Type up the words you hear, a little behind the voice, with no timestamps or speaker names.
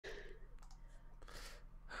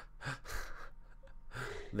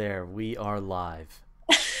There, we are live.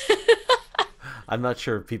 I'm not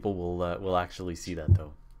sure if people will actually see that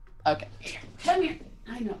though. Okay. Come here.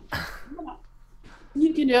 I know. Come on.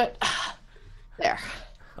 You can do it. There. There's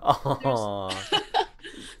Oh,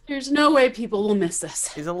 there's no way people will miss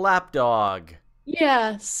this. he's a lap dog.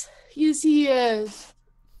 Yes. Yes, he is.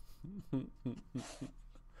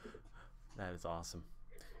 That is awesome.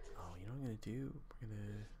 Oh, you know what I'm gonna do? We're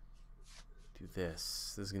gonna do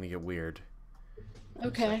this. This is gonna get weird. A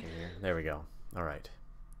Okay. second here. There we go. All right.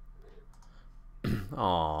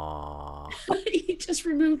 Aww. He just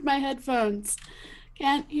removed my headphones.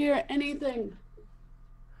 Can't hear anything.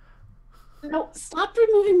 No, stop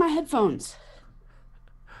removing my headphones.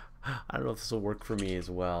 I don't know if this will work for me as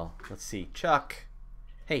well. Let's see. Chuck.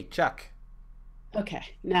 Hey, Chuck. Okay,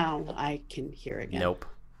 now I can hear again. Nope.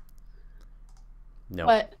 Nope.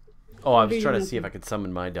 What? Oh, I What are was you trying to gonna see if do? I could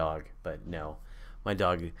summon my dog, but no. My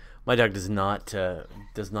dog does not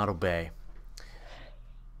obey.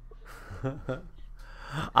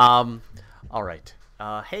 All right.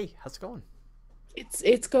 Hey, how's it going?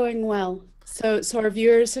 It's going well. So our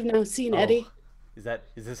viewers have now seen Oh, Eddie. is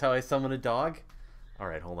this how I summon a dog? All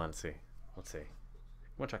right, hold on. Let's see. Come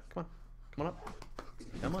on, Chuck. Come on up.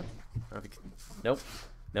 Come on. I don't know if you can- Nope.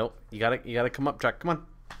 Nope. You gotta come up, Chuck. Come on.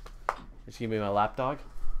 Is she gonna be my lap dog?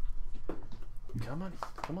 Come on.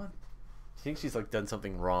 Come on. She thinks she's like done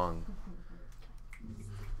something wrong.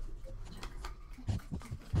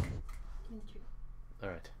 All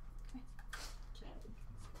right.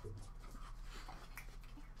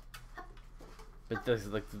 But this is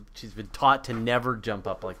like she's been taught to never jump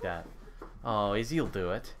up like that. Oh, Izzy'll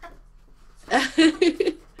do it.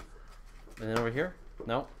 And then over here?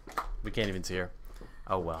 No, we can't even see her.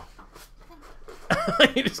 Oh well.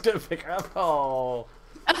 You're just gonna pick her up. Oh.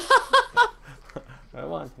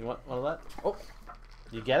 Come on. You want one of that? Oh,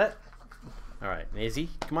 you get it? All right, Izzy,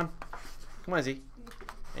 come on. Come on, Izzy.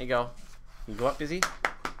 There you go. You go up, Izzy.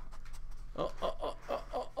 Oh,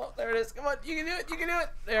 there it is. Come on, you can do it. You can do it.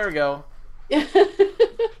 There we go.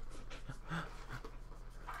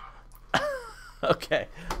 Okay.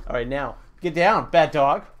 All right, now get down, bad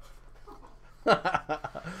dog. Come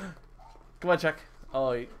on, Chuck.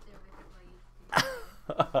 Oh.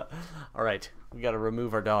 All right, we got to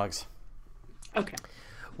remove our dogs. Okay.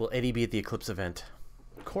 Will Eddie be at the Eclipse event?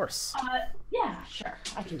 Of course. Yeah, sure.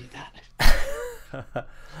 I can do that.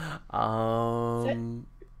 um,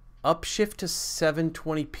 Upshift to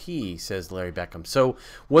 720p, says Larry Beckham. So,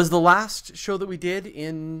 was the last show that we did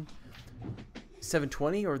in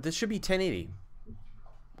 720, or this should be 1080?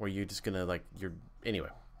 Or are you just gonna anyway?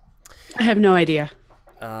 I have no idea.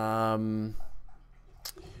 Um,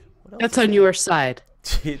 what else That's is on your side.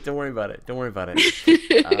 Don't worry about it. Don't worry about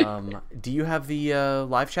it. Do you have the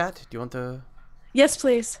live chat? Do you want the? Yes,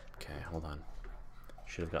 please. Okay, hold on.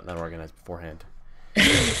 Should have gotten that organized beforehand. There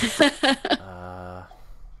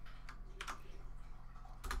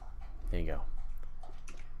you go.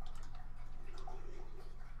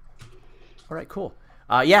 All right, cool.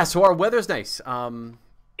 Yeah, so our weather's nice.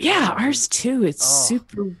 Yeah, ours too. It's Oh,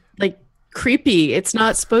 super creepy. It's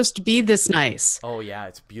not supposed to be this nice. oh yeah,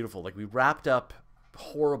 it's beautiful. Like we wrapped up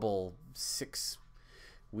horrible 6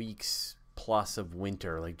 weeks plus of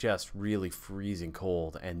winter, like just really freezing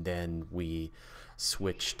cold, and then we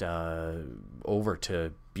switched over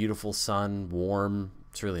to beautiful sun, warm.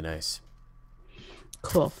 It's really nice.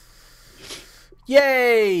 Cool.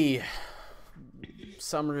 Yay!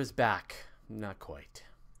 Summer is back. Not quite.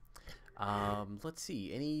 Let's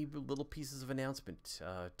see. Any little pieces of announcement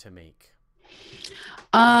to make?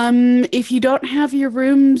 If you don't have your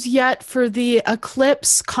rooms yet for the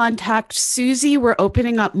eclipse, contact Susie. We're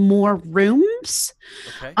opening up more rooms.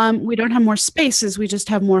 Okay. We don't have more spaces, we just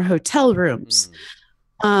have more hotel rooms.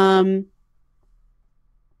 Um,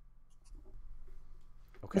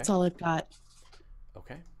 Okay. that's all I've got.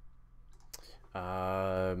 Okay.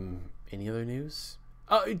 Any other news?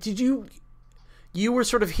 Did you? You were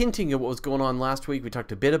sort of hinting at what was going on last week. We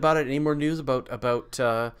talked a bit about it. Any more news about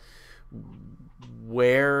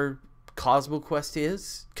where Cosmo Quest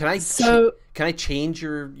is? So, Can I change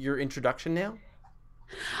your introduction now?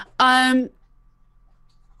 um,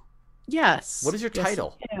 yes. What is your Yes, you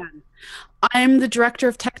title? can. I'm the Director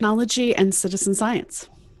of Technology and Citizen Science,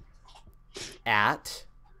 At.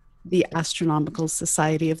 the Astronomical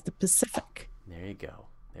Society of the Pacific. There you go.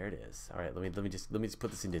 There it is. All right. Let me just put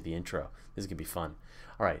this into the intro. This is gonna be fun.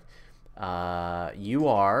 All right. You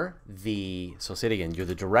are the. So say it again. You're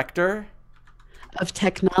the director. Of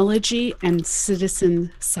Technology and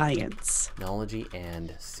Citizen Science. Technology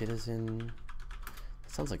and Citizen.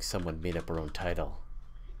 That sounds like someone made up her own title.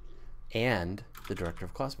 And the director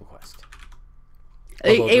of CosmoQuest.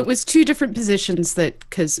 It was two different positions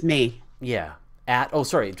because me. Yeah.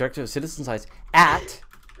 Director of Citizen Science at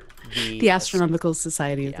The Astronomical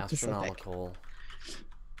Society of the Astronomical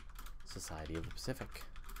Society of the Pacific.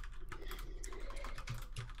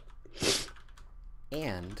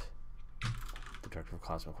 And the director of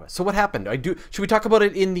Cosmo Quest. So what happened? Should we talk about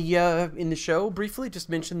it in the show briefly? Just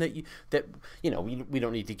mention that we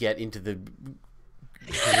don't need to get into the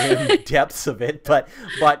grim depths of it, but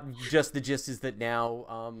just the gist is that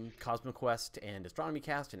now Cosmo Quest and Astronomy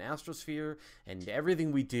Cast and Astrosphere and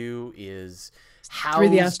everything we do is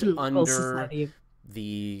housed under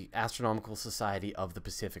the Astronomical Society of the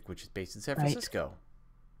Pacific, which is based in San Francisco.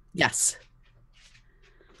 Yes.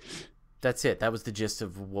 That's it. That was the gist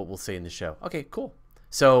of what we'll say in the show. Okay, cool.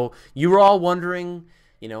 So you were all wondering,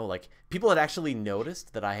 like people had actually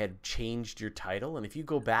noticed that I had changed your title. And if you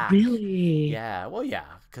go back. Really? Yeah. Well, yeah.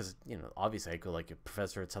 Because, obviously I go like a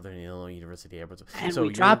professor at Southern Illinois University. And so we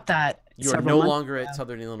dropped that. You are no longer at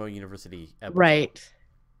Southern Illinois University. Right.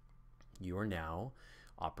 You are now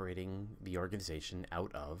operating the organization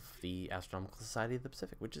out of the Astronomical Society of the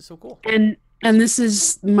Pacific, which is so cool. And this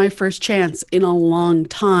is my first chance in a long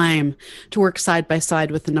time to work side by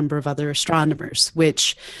side with a number of other astronomers,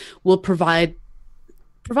 which will provide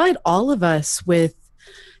all of us with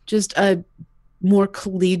just a more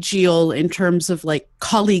collegial, in terms of like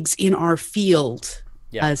colleagues in our field,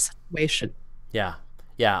 situation. Yeah.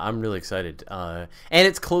 Yeah, I'm really excited, and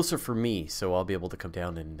it's closer for me, so I'll be able to come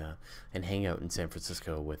down and hang out in San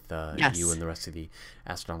Francisco with you and the rest of the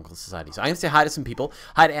Astronomical Society. So I'm gonna say hi to some people.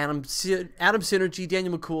 Hi to Adam Synergy,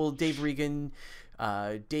 Daniel McCool, Dave Regan,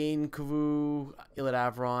 Dane Kavu,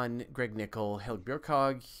 Ilad Avron, Greg Nickel, Helg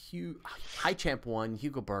Bjorkog, High Champ 1,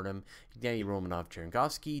 Hugo Burnham, Danny Romanov,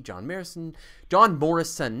 Cherengovsky, John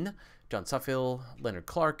Morrison, John Suffield, Leonard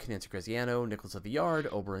Clark, Nancy Graziano, Nicholas of the Yard,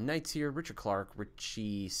 Oberon Knightsir, Richard Clark,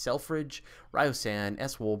 Richie Selfridge, Ryo San,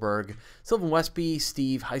 S. Wolberg, Sylvan Westby,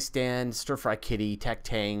 Steve Highstand, Stir Fry Kitty, Tech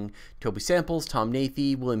Tang, Toby Samples, Tom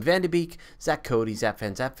Nathy, William Vandebeek, Zach Cody,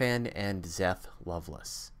 Zapfan, and Zeth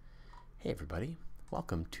Loveless. Hey everybody,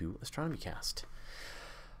 welcome to Astronomy Cast.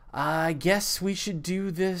 I guess we should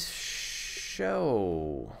do this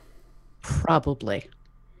show. Probably.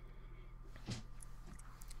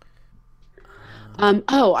 I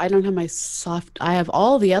don't have I have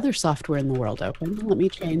all the other software in the world open. Let me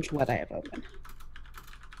change what I have open.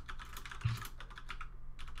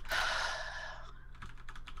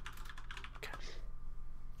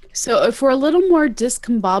 So if we're a little more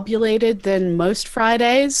discombobulated than most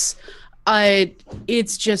Fridays,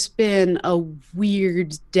 it's just been a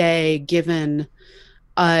weird day given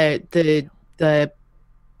the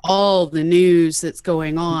all the news that's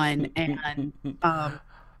going on, and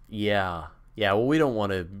Yeah, well, we don't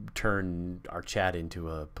want to turn our chat into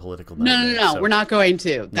a political nightmare. No, so. We're not going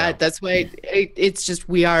to. That's why it's just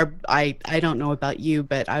I don't know about you,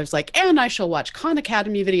 but I was like, and I shall watch Khan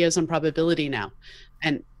Academy videos on probability now.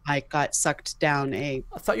 And I got sucked down I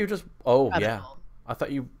thought you were just, I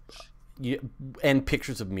thought you and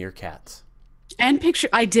pictures of meerkats.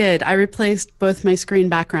 I did. I replaced both my screen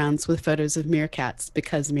backgrounds with photos of meerkats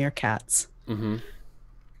because meerkats. Mm-hmm.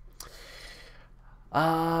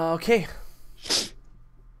 Okay.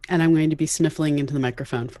 And I'm going to be sniffling into the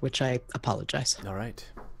microphone, for which I apologize. All right.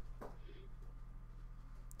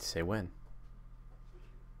 Say when.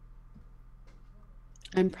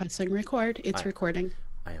 I'm pressing record. It's recording.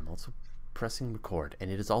 I am also pressing record,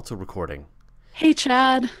 and it is also recording. Hey,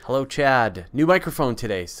 Chad. Hello, Chad. New microphone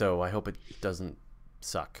today, so I hope it doesn't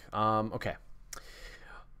suck. Okay.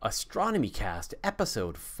 Astronomy Cast,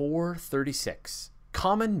 episode 436.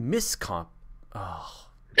 Common Oh.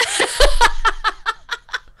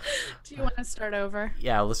 Do you want to start over?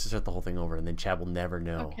 Yeah, let's just start the whole thing over, and then Chad will never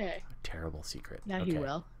know. Okay. A terrible secret. Yeah, okay. He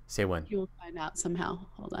will. Say when. He will find out somehow.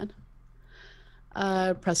 Hold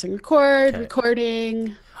on. Pressing record,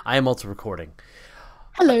 recording. I am also recording.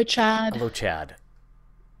 Hello, Chad. Hello, Chad.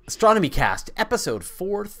 Astronomy Cast, episode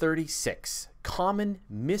 436. Common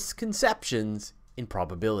Misconceptions in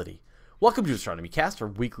Probability. Welcome to Astronomy Cast, our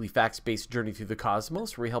weekly facts-based journey through the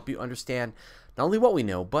cosmos, where we help you understand not only what we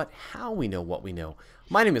know, but how we know what we know.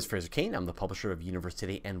 My name is Fraser Cain. I'm the publisher of Universe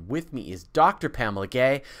Today, and with me is Dr. Pamela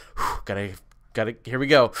Gay. Here we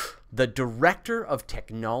go. The Director of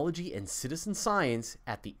Technology and Citizen Science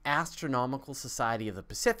at the Astronomical Society of the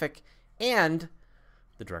Pacific, and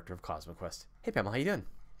the Director of Cosmo Quest. Hey, Pamela, how you doing?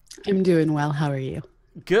 I'm doing well. How are you?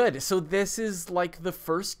 Good. So this is like the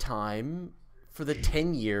first time for the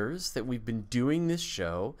 10 years that we've been doing this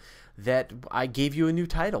show that I gave you a new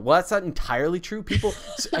title. Well, that's not entirely true. People,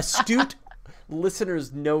 astute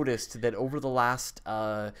listeners noticed that over the last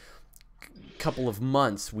couple of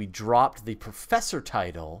months, we dropped the professor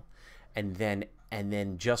title, and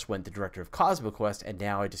then just went the director of CosmoQuest, and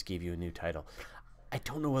now I just gave you a new title. I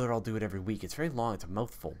don't know whether I'll do it every week. It's very long. It's a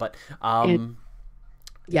mouthful. But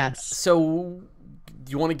yes. So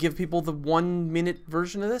do you want to give people the 1-minute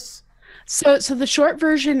version of this? So the short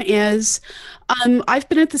version is, I've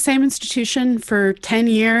been at the same institution for 10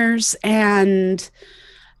 years, and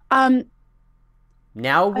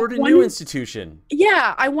now we're at a new institution.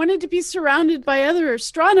 Yeah, I wanted to be surrounded by other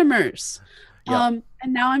astronomers. Yeah.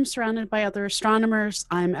 And now I'm surrounded by other astronomers.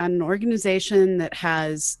 I'm at an organization that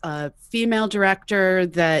has a female director,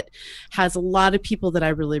 that has a lot of people that I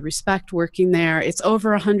really respect working there. It's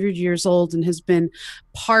over 100 years old and has been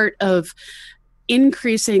part of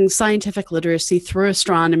increasing scientific literacy through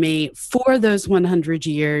astronomy for those 100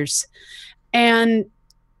 years. And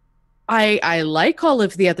I like all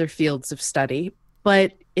of the other fields of study,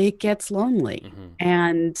 but it gets lonely. Mm-hmm.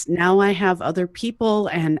 And now I have other people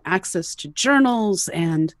and access to journals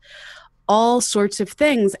and all sorts of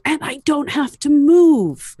things, and I don't have to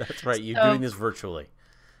move. That's right. You're doing this virtually.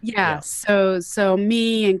 Yeah. So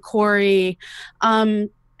me and Corey,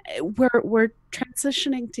 we're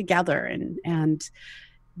transitioning together, and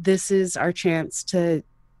this is our chance to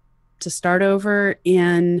start over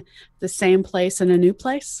in the same place in a new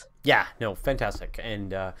place. Yeah, no, fantastic.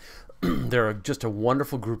 And they're just a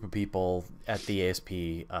wonderful group of people at the ASP.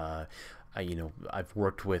 I've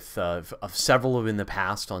worked with several of them in the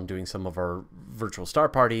past on doing some of our virtual star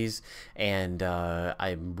parties, and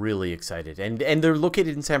I'm really excited. And they're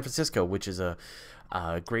located in San Francisco, which is a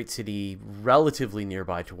great city relatively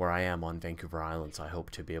nearby to where I am on Vancouver Island. So I hope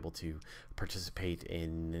to be able to participate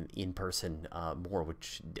in person more,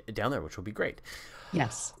 down there, which will be great.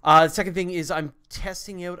 Yes. The second thing is I'm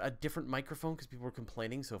testing out a different microphone because people were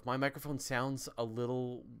complaining. So if my microphone sounds a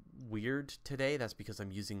little weird today, that's because I'm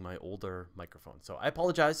using my older microphone. So I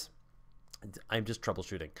apologize. I'm just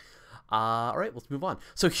troubleshooting. All right, let's move on.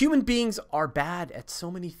 So human beings are bad at so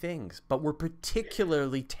many things, but we're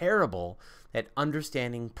particularly terrible at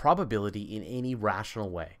understanding probability in any rational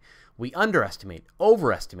way. We underestimate,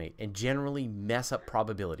 overestimate, and generally mess up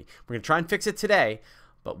probability. We're going to try and fix it today,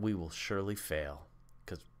 but we will surely fail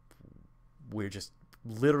because we're just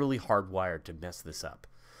literally hardwired to mess this up.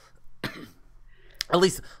 At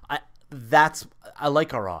least I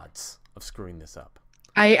like our odds of screwing this up.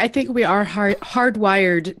 I think we are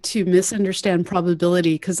hardwired to misunderstand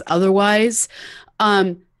probability, because otherwise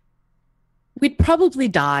we'd probably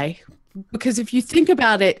die. Because if you think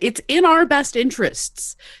about it, it's in our best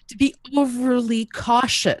interests to be overly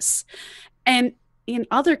cautious. And in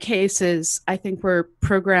other cases, I think we're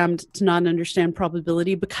programmed to not understand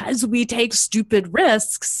probability because we take stupid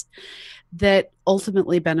risks that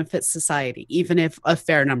ultimately benefit society, even if a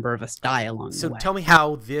fair number of us die along the way. So tell me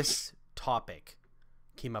how this topic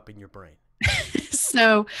came up in your brain.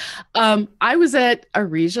 So I was at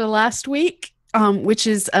Aresia last week, which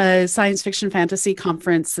is a science fiction fantasy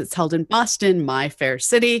conference that's held in Boston, my fair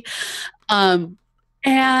city. And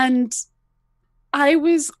I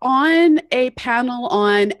was on a panel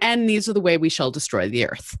on, and these are the way we shall destroy the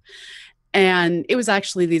earth. And it was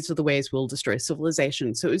actually, these are the ways we'll destroy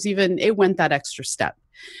civilization. So it went that extra step.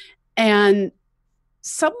 And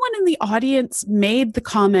someone in the audience made the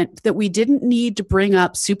comment that we didn't need to bring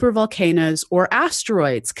up supervolcanoes or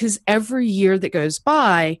asteroids, because every year that goes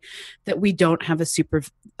by that we don't have a super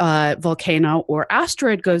volcano or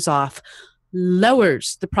asteroid goes off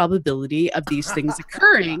lowers the probability of these things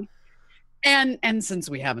occurring. And since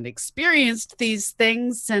we haven't experienced these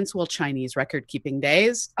things since, Chinese record-keeping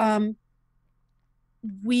days,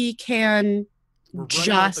 we can We're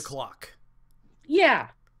running out the clock. Yeah.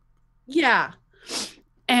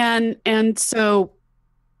 And so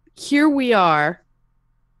here we are.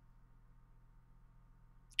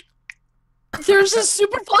 There's a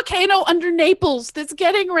super volcano under Naples that's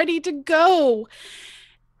getting ready to go.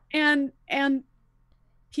 And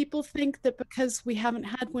people think that because we haven't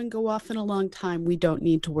had one go off in a long time, we don't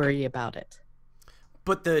need to worry about it.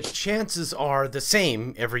 But the chances are the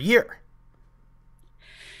same every year.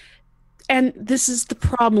 And this is the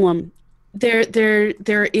problem.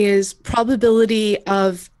 There is probability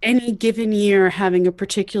of any given year having a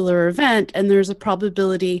particular event, and there's a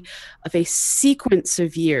probability of a sequence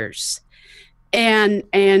of years.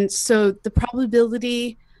 And so the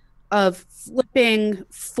probability of flipping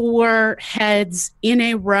 4 heads in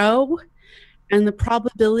a row and the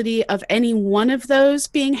probability of any one of those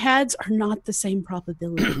being heads are not the same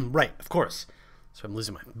probability. Right, of course. So I'm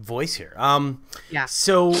losing my voice here. Yeah.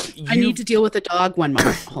 So I need to deal with a dog one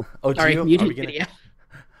moment. Oh, sorry, muted video.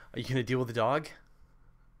 Are you going to deal with the dog?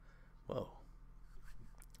 Whoa.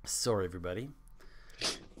 Sorry, everybody.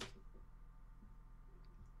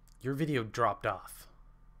 Your video dropped off.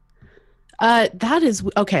 That is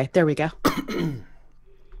okay. There we go.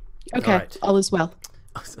 Okay, right. all is well.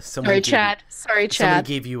 Sorry, Chad. Sorry, Somebody Chad.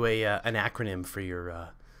 gave you an acronym for your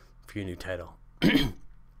new title.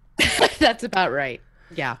 That's about right.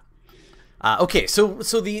 Yeah. Okay, so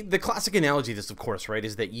the classic analogy, this of course, right,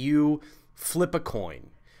 is that you flip a coin,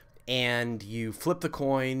 and you flip the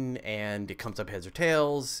coin, and it comes up heads or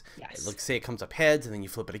tails. Yes. Let's say it comes up heads, and then you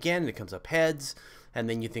flip it again, and it comes up heads, and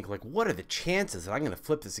then you think like, what are the chances that I'm going to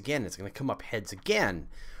flip this again? And it's going to come up heads again.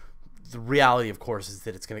 The reality, of course, is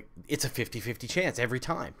that it's a 50-50 chance every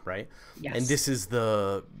time, right? Yes. And this is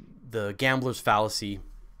the gambler's fallacy.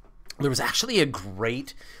 There was actually a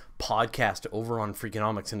great podcast over on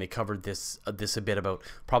Freakonomics, and they covered this a bit about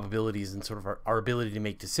probabilities and sort of our ability to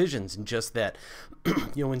make decisions, and just that,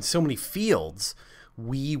 you know, in so many fields,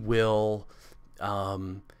 we will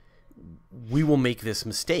make this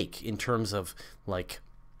mistake in terms of, like,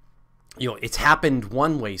 you know, it's happened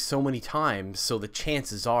one way so many times, so the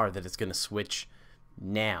chances are that it's going to switch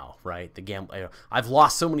now, right? I've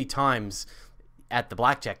lost so many times at the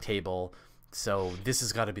blackjack table, so this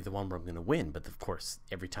has got to be the one where I'm going to win. But of course,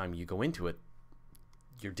 every time you go into it,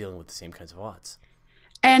 you're dealing with the same kinds of odds.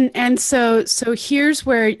 And so here's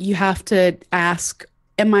where you have to ask,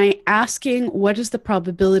 am I asking what is the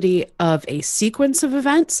probability of a sequence of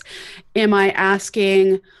events? Am I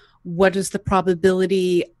asking what is the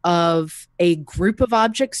probability of a group of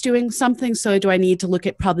objects doing something? So do I need to look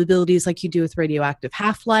at probabilities like you do with radioactive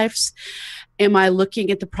half-lives? Am I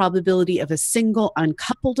looking at the probability of a single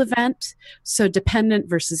uncoupled event? So dependent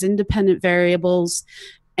versus independent variables.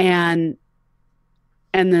 And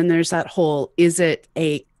then there's that whole, is it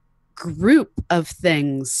a group of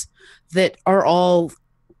things that are all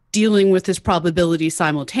dealing with this probability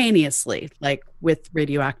simultaneously, like with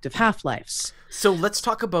radioactive half-lives? So let's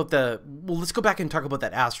talk about let's go back and talk about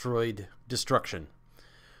that asteroid destruction.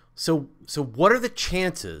 So what are the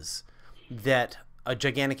chances that a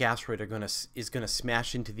gigantic asteroid is gonna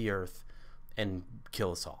smash into the Earth and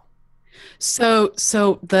kill us all? So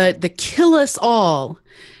the kill us all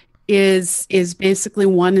is basically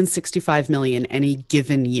 1 in 65 million any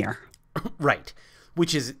given year. Right.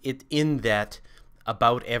 Which is it in that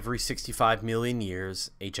about every 65 million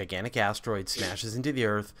years, a gigantic asteroid smashes into the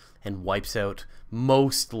Earth and wipes out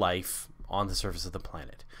most life on the surface of the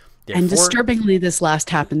planet. And disturbingly, this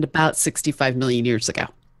last happened about 65 million years ago.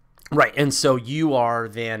 Right. And so you are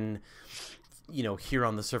then, you know, here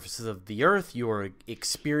on the surfaces of the Earth, you are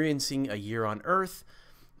experiencing a year on Earth.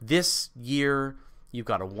 This year, you've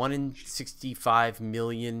got a 1 in 65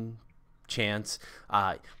 million chance.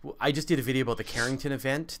 I just did a video about the Carrington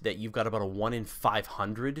event, that you've got about a 1 in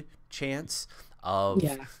 500 chance of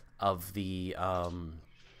the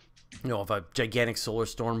you know, of a gigantic solar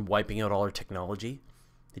storm wiping out all our technology.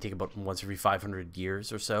 They take about once every 500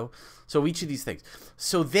 years or so. So each of these things.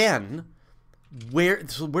 So then, where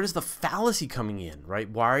does the fallacy coming in, right?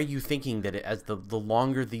 Why are you thinking that as the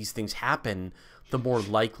longer these things happen, the more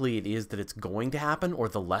likely it is that it's going to happen, or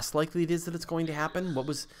the less likely it is that it's going to happen? What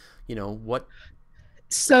was, you know, what?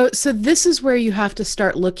 So this is where you have to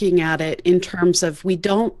start looking at it in terms of, we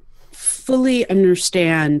don't fully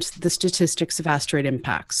understand the statistics of asteroid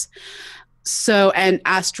impacts. So, and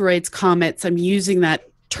asteroids, comets, I'm using that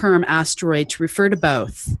term asteroid to refer to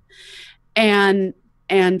both. And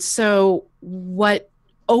so what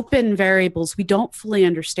open variables we don't fully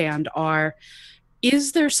understand are,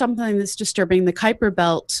 is there something that's disturbing the Kuiper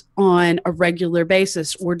belt on a regular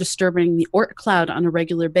basis, or disturbing the Oort cloud on a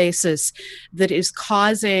regular basis, that is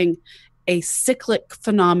causing a cyclic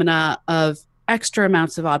phenomena of extra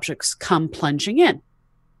amounts of objects come plunging in?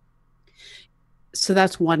 So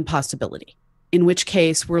that's one possibility, in which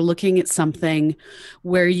case we're looking at something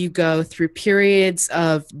where you go through periods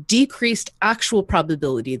of decreased actual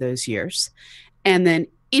probability those years, and then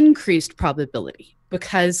increased probability,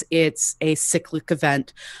 because it's a cyclic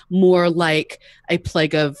event, more like a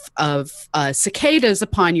plague of cicadas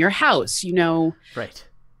upon your house. You know, Right.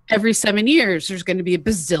 Every 7 years, there's going to be a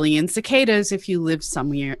bazillion cicadas if you live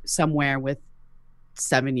somewhere with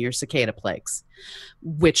 7-year cicada plagues,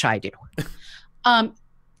 which I do.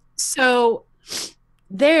 So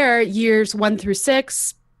there, years 1 through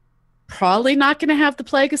 6, probably not going to have the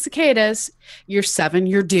plague of cicadas. Year 7,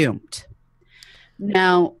 you're doomed.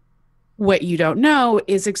 Now, what you don't know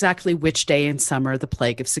is exactly which day in summer the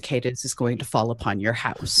plague of cicadas is going to fall upon your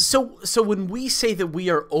house. So when we say that we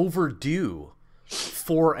are overdue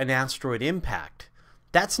for an asteroid impact,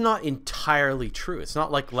 that's not entirely true. It's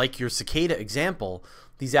not like your cicada example,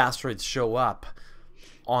 these asteroids show up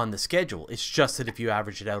on the schedule. It's just that if you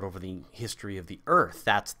average it out over the history of the Earth,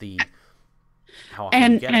 that's the how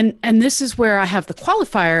often you get it. And this is where I have the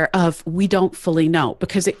qualifier of we don't fully know,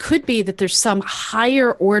 because it could be that there's some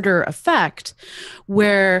higher order effect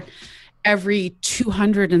where every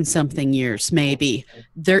 200 and something years, maybe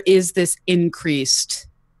there is this increased,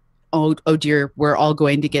 oh dear, we're all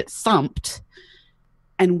going to get thumped,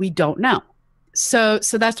 and we don't know. So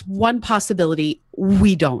that's one possibility.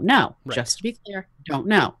 We don't know. Right. Just to be clear, don't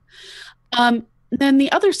know. Then the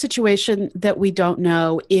other situation that we don't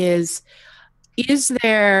know is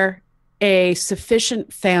there a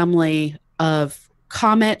sufficient family of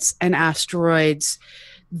comets and asteroids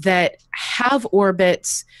that have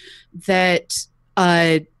orbits that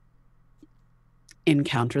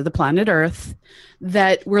encounter the planet Earth,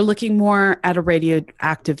 that we're looking more at a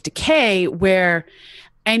radioactive decay where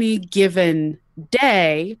any given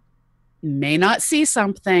day may not see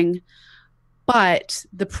something, but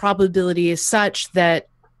the probability is such that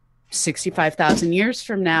 65,000 years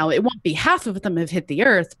from now, it won't be half of them have hit the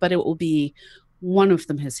Earth, but it will be one of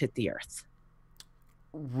them has hit the Earth.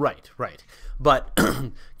 Right. But,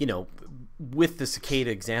 with the cicada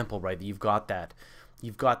example, right, you've got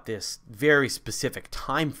this very specific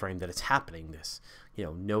time frame that it's happening. This,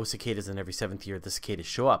 no cicadas in every 7th year the cicadas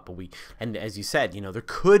show up. And as you said, there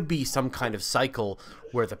could be some kind of cycle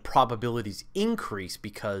where the probabilities increase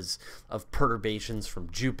because of perturbations from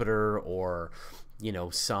Jupiter or,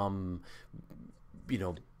 some,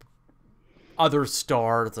 other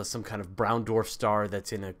star, some kind of brown dwarf star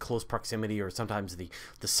that's in a close proximity, or sometimes the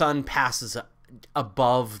sun passes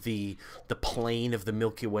above the plane of the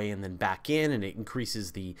Milky Way and then back in, and it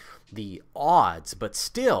increases the odds. But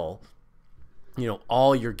still,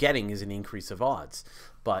 all you're getting is an increase of odds.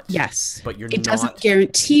 But yes, but it doesn't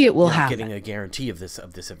guarantee it will happen. Getting a guarantee of this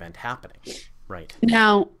event happening, right?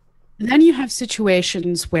 Now, then you have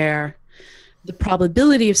situations where the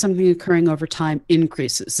probability of something occurring over time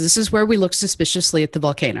increases. This is where we look suspiciously at the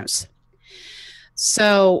volcanoes.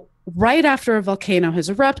 So right after a volcano has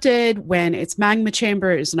erupted, when its magma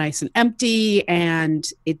chamber is nice and empty and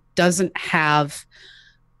it doesn't have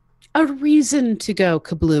a reason to go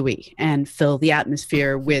kablooey and fill the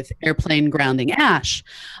atmosphere with airplane grounding ash,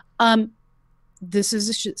 this is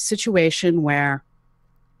a situation where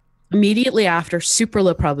immediately after, super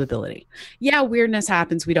low probability. Yeah, weirdness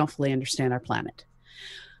happens. We don't fully understand our planet.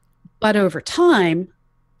 But over time,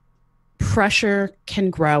 pressure can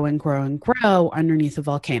grow and grow and grow underneath a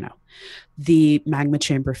volcano. The magma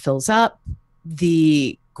chamber fills up,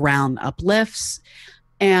 the ground uplifts,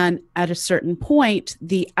 and at a certain point,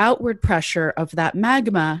 the outward pressure of that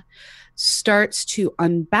magma starts to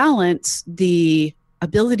unbalance the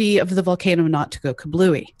ability of the volcano not to go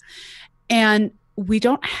kablooey. And we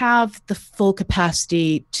don't have the full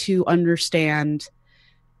capacity to understand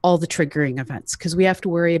all the triggering events, because we have to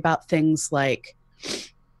worry about things like,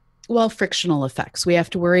 frictional effects. We have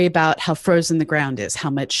to worry about how frozen the ground is, how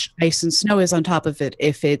much ice and snow is on top of it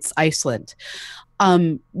if it's Iceland.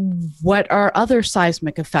 What are other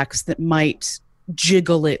seismic effects that might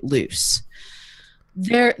jiggle it loose?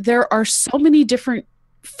 There are so many different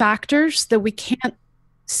factors that we can't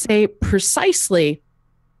say precisely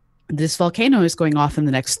this volcano is going off in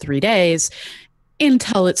the next 3 days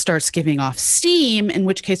until it starts giving off steam, in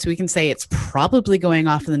which case we can say it's probably going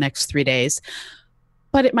off in the next 3 days,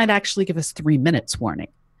 but it might actually give us 3 minutes warning.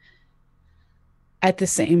 At the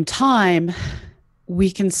same time, we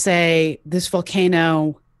can say this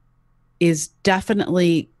volcano is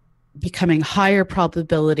definitely becoming higher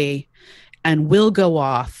probability and will go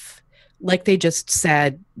off, like they just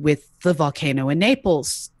said with the volcano in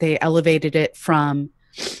Naples. They elevated it from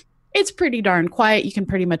it's pretty darn quiet, you can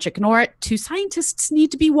pretty much ignore it, to scientists need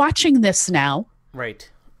to be watching this now. Right.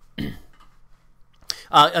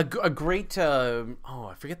 A great, I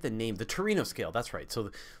forget the name, the Torino scale, that's right. So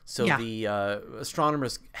yeah. The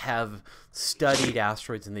astronomers have studied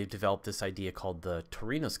asteroids, and they've developed this idea called the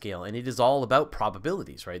Torino scale, and it is all about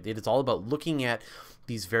probabilities, right? It is all about looking at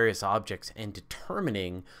these various objects and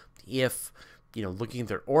determining if, looking at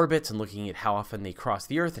their orbits and looking at how often they cross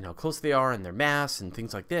the Earth and how close they are and their mass and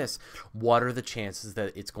things like this, what are the chances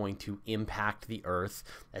that it's going to impact the Earth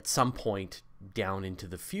at some point down into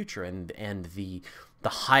the future? And the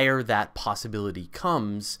higher that possibility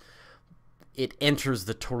comes, it enters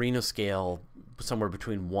the Torino scale somewhere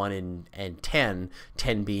between 1 and 10,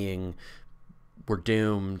 10 being we're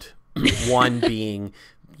doomed, 1 being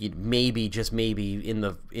maybe, just maybe, in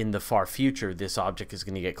the far future, this object is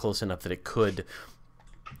going to get close enough that it could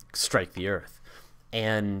strike the Earth.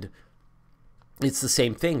 And it's the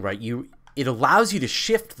same thing, right? It allows you to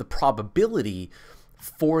shift the probability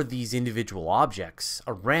for these individual objects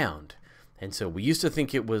around. And so we used to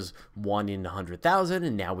think it was 1 in 100,000,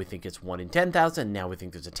 and now we think it's 1 in 10,000, and now we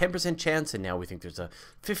think there's a 10% chance, and now we think there's a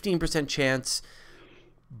 15% chance,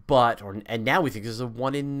 and now we think there's a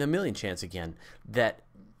 1 in a million chance again that,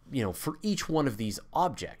 for each one of these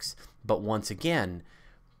objects. But once again,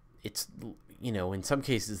 it's, in some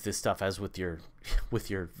cases, this stuff, as with your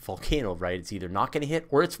volcano, right? It's either not going to hit,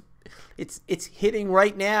 or it's hitting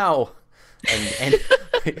right now, and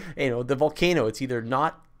the volcano, it's either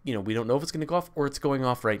not. We don't know if it's going to go off or it's going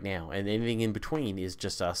off right now. And anything in between is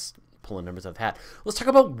just us pulling numbers out of the hat. Let's talk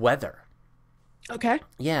about weather. Okay.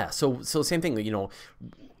 Yeah. So same thing.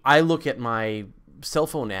 I look at my cell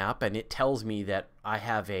phone app and it tells me that I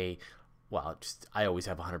have I always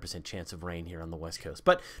have a 100% chance of rain here on the West Coast.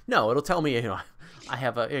 But no, it'll tell me, I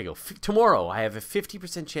have tomorrow I have a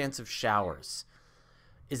 50% chance of showers.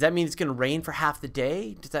 Does that mean it's going to rain for half the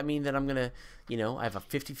day? Does that mean that I'm going to, I have a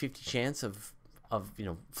 50-50 chance of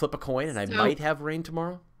flip a coin and I might have rain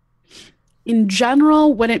tomorrow? In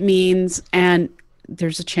general, what it means, and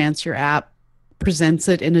there's a chance your app presents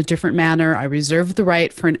it in a different manner. I reserve the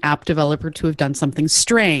right for an app developer to have done something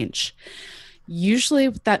strange. Usually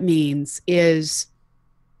what that means is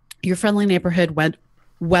your friendly neighborhood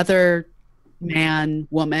weather man,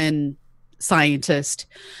 woman, scientist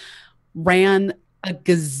ran a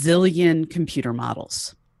gazillion computer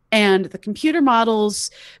models. And the computer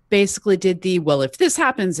models basically did if this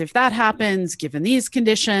happens, if that happens, given these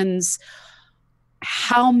conditions,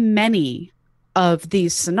 how many of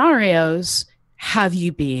these scenarios have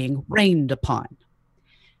you being rained upon?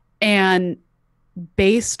 And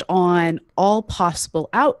based on all possible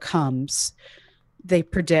outcomes, they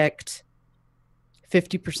predict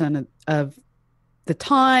 50% of the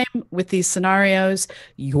time with these scenarios,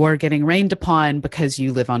 you're getting rained upon because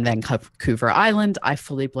you live on Vancouver Island. I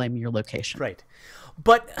fully blame your location. Right.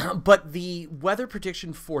 But the weather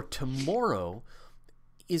prediction for tomorrow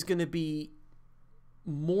is going to be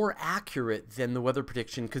more accurate than the weather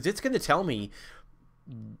prediction, because it's going to tell me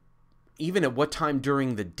even at what time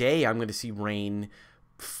during the day I'm going to see rain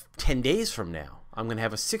 10 days from now. I'm going to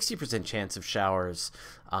have a 60% chance of showers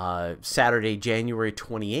Saturday, January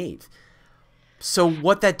 28th. So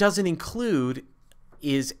what that doesn't include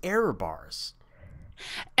is error bars.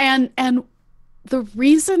 And the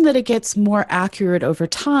reason that it gets more accurate over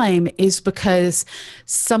time is because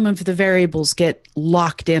some of the variables get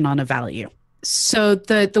locked in on a value. So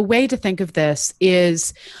the way to think of this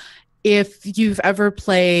is, if you've ever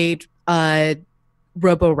played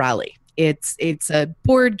Robo Rally, it's a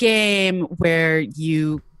board game where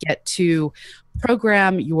you get to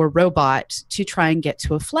program your robot to try and get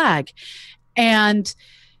to a flag. And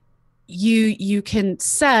you can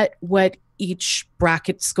set what each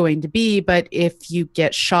bracket's going to be, but if you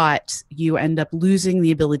get shot, you end up losing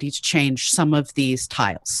the ability to change some of these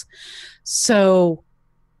tiles. So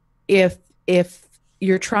if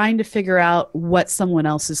you're trying to figure out what someone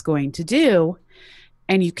else is going to do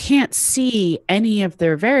and you can't see any of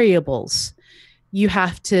their variables, you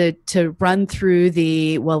have to run through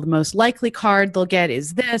the most likely card they'll get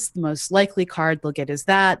is this, the most likely card they'll get is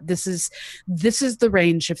that. This is the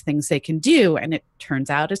range of things they can do, and it turns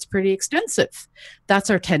out it's pretty extensive. That's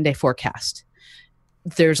our 10-day forecast.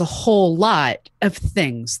 There's a whole lot of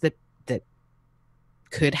things that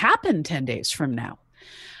could happen 10 days from now.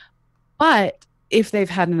 But if they've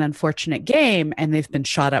had an unfortunate game and they've been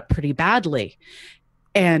shot up pretty badly,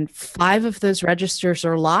 and 5 of those registers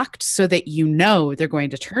are locked so that they're going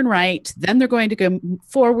to turn right, then they're going to go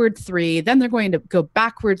forward 3, then they're going to go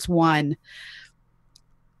backwards 1.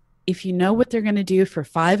 If you know what they're going to do for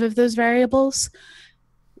 5 of those variables,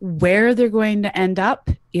 where they're going to end up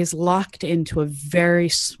is locked into a very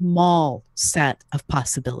small set of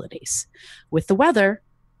possibilities. With the weather,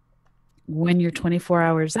 when you're 24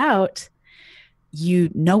 hours out, you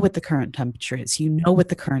know what the current temperature is, you know what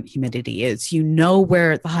the current humidity is, you know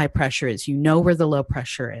where the high pressure is, you know where the low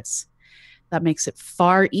pressure is. That makes it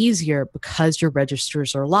far easier because your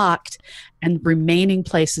registers are locked and remaining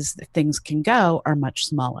places that things can go are much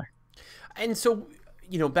smaller. And so,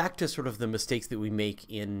 back to sort of the mistakes that we make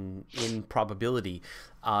in probability,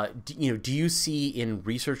 do you see in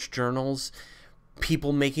research journals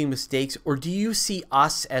people making mistakes, or do you see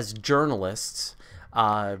us as journalists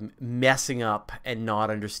messing up and not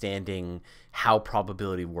understanding how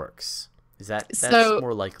probability works? That's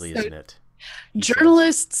more likely, isn't it?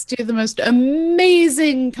 Journalists do the most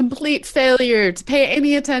amazing complete failure to pay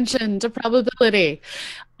any attention to probability,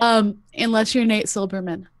 unless you're Nate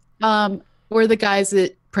Silberman or the guys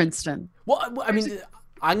at Princeton. Well, I mean,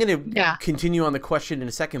 I'm going to Yeah. continue on the question in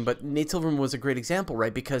a second, but Nate Silverman was a great example,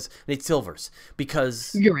 right? Because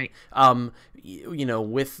You're right. you know,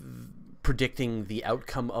 with predicting the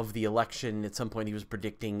outcome of the election, at some point he was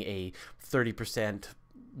predicting a 30%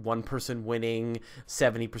 one person winning,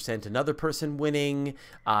 70% another person winning,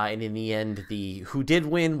 and in the end, the who did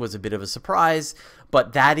win was a bit of a surprise.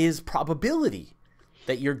 But that is probability,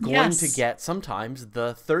 that you're going to get sometimes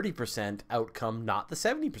the 30% outcome, not the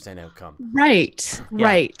 70% outcome. Right. Yeah.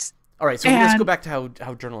 Right. All right, so let's go back to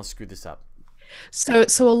how journalists screw this up. So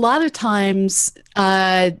a lot of times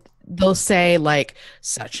they'll say like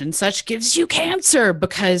such and such gives you cancer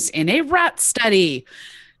because in a rat study,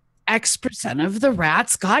 X% of the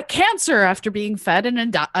rats got cancer after being fed in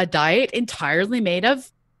a diet entirely made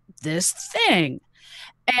of this thing.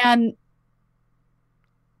 And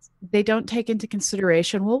they don't take into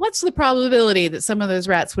consideration, well, what's the probability that some of those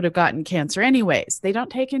rats would have gotten cancer anyways? They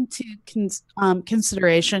don't take into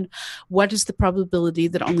consideration what is the probability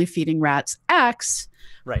that only feeding rats X,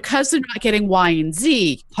 because they're not getting Y and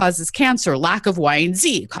Z, causes cancer. Lack of Y and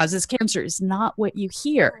Z causes cancer is not what you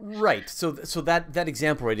hear. Right. So that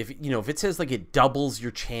example, right? If it says like it doubles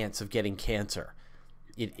your chance of getting cancer,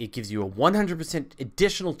 it gives you a 100%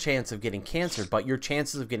 additional chance of getting cancer, but your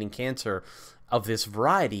chances of getting cancer of this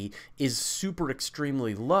variety is super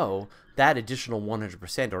extremely low. That additional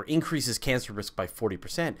 100% or increases cancer risk by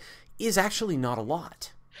 40% is actually not a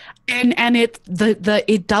lot. And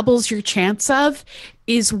it doubles your chance of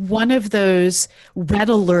is one of those red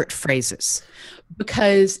alert phrases,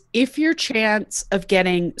 because if your chance of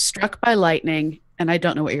getting struck by lightning, and I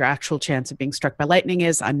don't know what your actual chance of being struck by lightning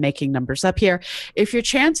is, I'm making numbers up here. If your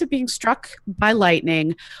chance of being struck by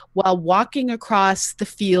lightning while walking across the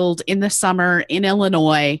field in the summer in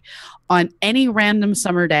Illinois on any random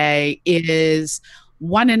summer day is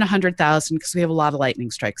 1 in 100,000, because we have a lot of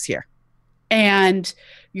lightning strikes here, and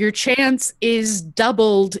your chance is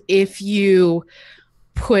doubled if you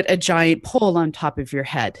put a giant pole on top of your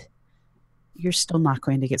head, you're still not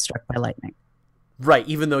going to get struck by lightning. Right,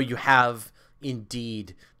 even though you have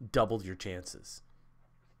indeed doubled your chances,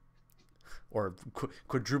 or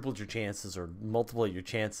quadrupled your chances, or multiplied your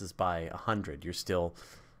chances by 100, you're still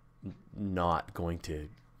not going to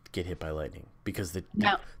get hit by lightning, because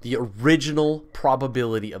the original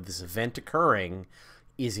probability of this event occurring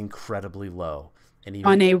is incredibly low, and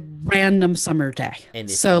even on a random summer day.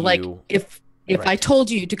 And so if I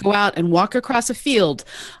told you to go out and walk across a field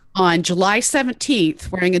on July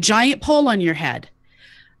 17th wearing a giant pole on your head,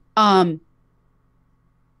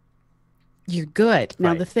 you're good.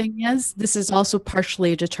 Now, the thing is, this is also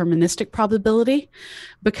partially a deterministic probability,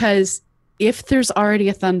 because if there's already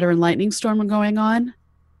a thunder and lightning storm going on,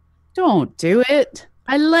 don't do it.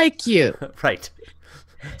 I like you. Right.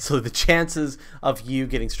 So the chances of you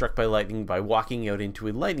getting struck by lightning by walking out into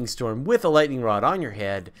a lightning storm with a lightning rod on your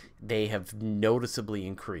head, they have noticeably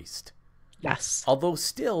increased. Yes. Although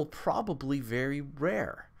still probably very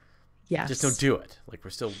rare. Yes. Just don't do it. Like,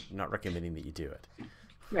 we're still not recommending that you do it.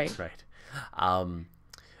 Right. Right.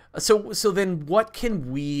 So then what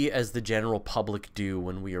can we as the general public do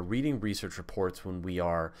when we are reading research reports, when we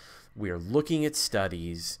are looking at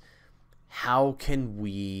studies? How can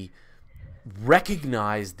we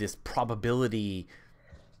recognize this probability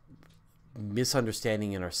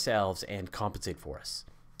misunderstanding in ourselves and compensate for us?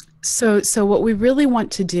 So what we really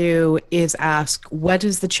want to do is ask, what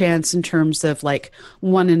is the chance in terms of like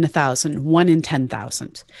 1 in 1,000, 1 in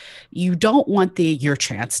 10,000? You don't want your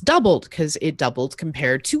chance doubled, because it doubled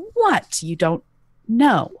compared to what? You don't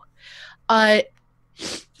know.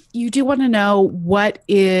 You do want to know what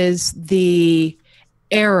is the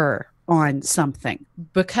error on something,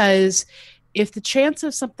 because if the chance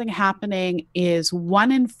of something happening is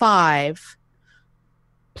 1 in 5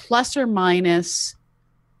 plus or minus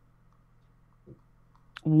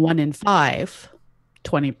 1 in 5,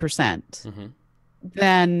 20%,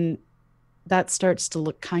 then that starts to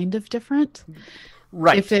look kind of different.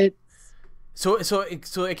 Right. If it So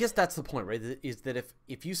I guess that's the point, right? Is that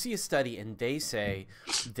if you see a study and they say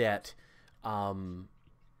that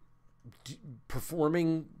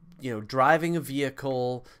performing, driving a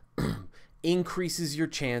vehicle increases your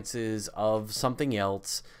chances of something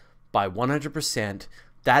else by 100%,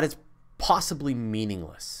 that is possibly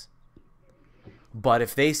meaningless. But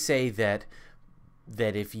if they say that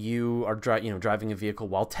if you are driving a vehicle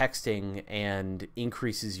while texting and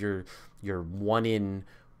increases your 1 in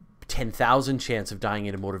 10,000 chance of dying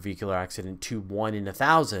in a motor vehicular accident to 1 in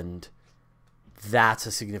 1,000, that's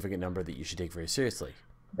a significant number that you should take very seriously.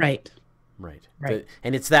 Right. Right. Right.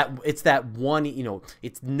 And it's that one,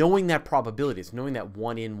 it's knowing that probability. It's knowing that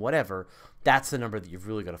 1 in whatever. That's the number that you've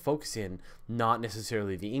really got to focus in, not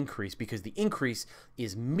necessarily the increase, because the increase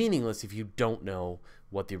is meaningless if you don't know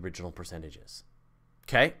what the original percentage is.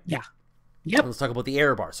 Okay? Yeah. Yep. Let's talk about the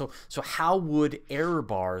error bar. So how would error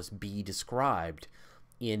bars be described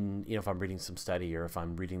in, if I'm reading some study or if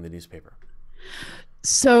I'm reading the newspaper?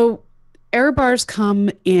 So error bars come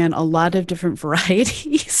in a lot of different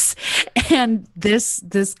varieties, and this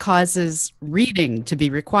causes reading to be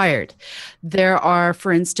required. There are,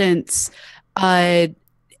 for instance,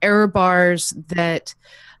 error bars that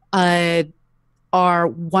are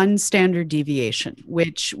one standard deviation,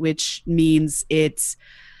 which means it's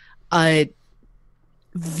a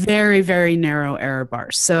very, very narrow error bar.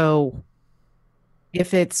 So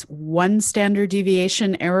if it's one standard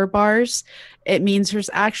deviation error bars, it means there's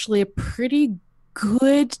actually a pretty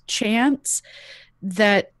good chance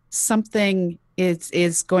that something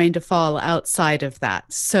is going to fall outside of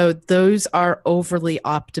that. So those are overly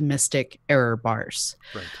optimistic error bars.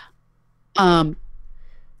 Right.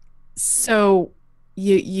 So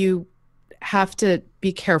you have to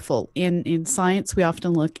be careful. In science, we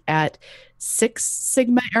often look at 6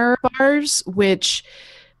 sigma error bars, which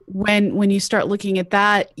when you start looking at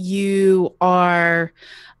that, you are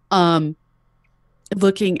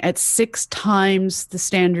looking at 6 times the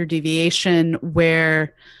standard deviation,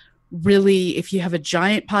 where really, if you have a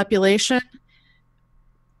giant population,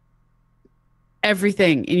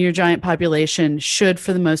 everything in your giant population should,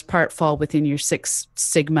 for the most part, fall within your 6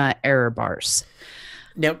 sigma error bars.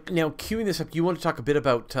 Now, queuing this up, you want to talk a bit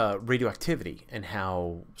about radioactivity and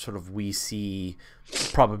how sort of we see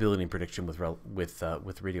probability and prediction with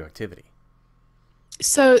radioactivity.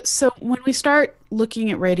 So when we start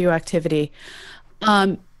looking at radioactivity,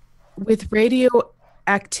 with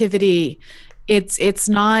radioactivity, it's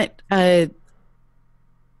not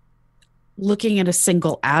looking at a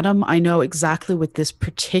single atom. I know exactly what this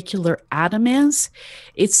particular atom is.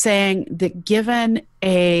 It's saying that given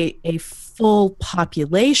a full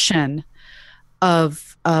population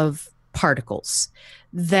of particles,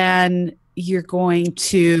 then you're going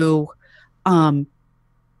to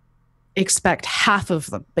expect half of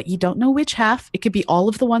them, but you don't know which half. It could be all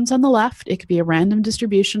of the ones on the left. It could be a random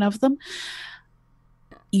distribution of them.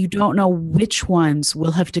 You don't know which ones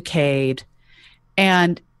will have decayed.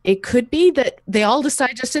 And it could be that they all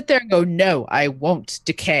decide to sit there and go, no, I won't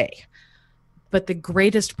decay. But the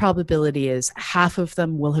greatest probability is half of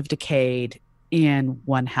them will have decayed in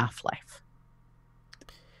one half-life.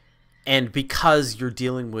 And because you're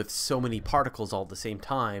dealing with so many particles all at the same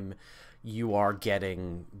time, you are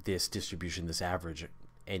getting this distribution, this average,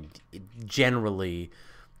 and generally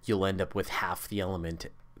you'll end up with half the element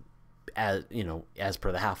as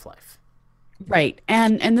per the half-life. Right.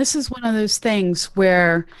 And this is one of those things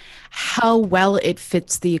where how well it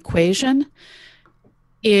fits the equation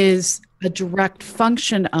is a direct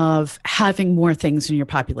function of having more things in your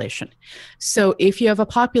population. So if you have a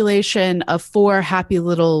population of 4 happy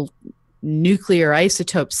little nuclear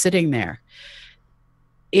isotopes sitting there,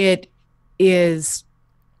 it is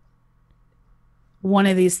one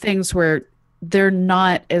of these things where they're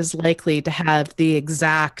not as likely to have the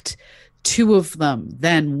exact 2 of them,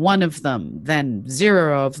 then 1 of them, then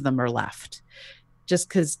 0 of them are left. Just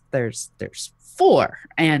because there's 4,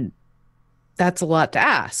 and that's a lot to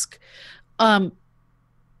ask.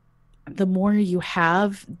 The more you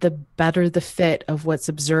have, the better the fit of what's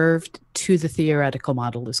observed to the theoretical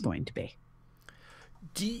model is going to be.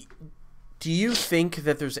 Do you think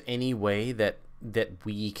that there's any way that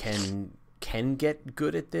we can get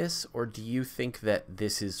good at this, or do you think that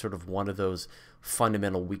this is sort of one of those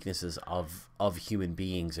fundamental weaknesses of human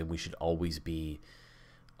beings, and we should always be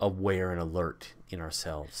aware and alert in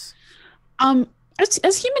ourselves?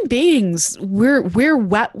 As human beings, we're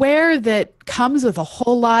wetware that comes with a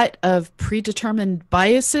whole lot of predetermined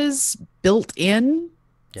biases, built in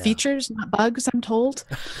features, not bugs, I'm told.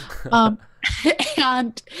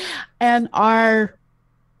 And our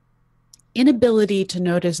inability to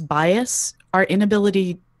notice bias, our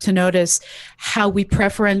inability to notice how we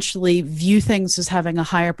preferentially view things as having a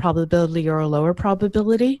higher probability or a lower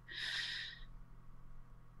probability,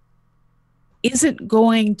 isn't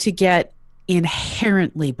going to get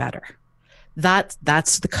inherently better. That's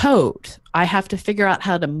the code. I have to figure out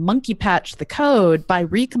how to monkey patch the code by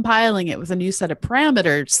recompiling it with a new set of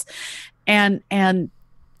parameters, and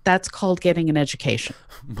that's called getting an education.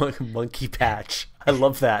 Monkey patch. I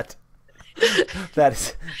love that.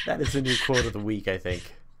 That is a new quote of the week, I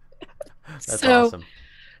think. That's awesome.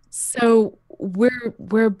 So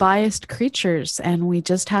we're biased creatures, and we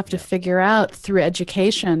just have to Yeah. figure out through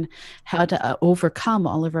education how to overcome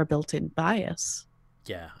all of our built-in bias.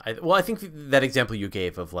 Yeah. I think that example you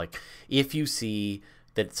gave of like, if you see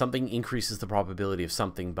that something increases the probability of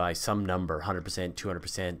something by some number, 100%,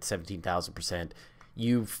 200%, 17,000%,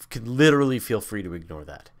 you can literally feel free to ignore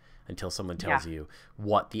that until someone Yeah. tells you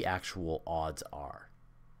what the actual odds are.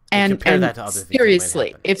 And compare And that to other things that might seriously,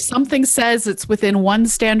 happen. if something says it's within one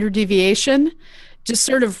standard deviation, just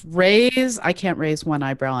sort of raise, I can't raise one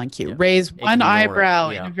eyebrow on cue, Yeah. raise one Ignore it. eyebrow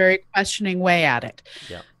in Yeah. a very questioning way at it.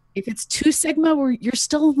 Yeah. If it's 2 sigma, you're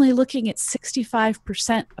still only looking at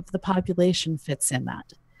 65% of the population fits in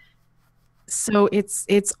that. So it's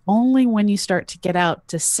only when you start to get out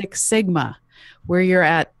to 6 sigma where you're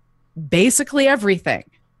at basically everything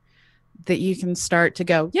that you can start to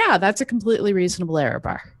go, yeah, that's a completely reasonable error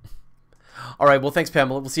bar. All right. Well, thanks,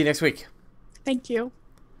 Pamela. We'll see you next week. Thank you.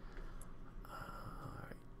 All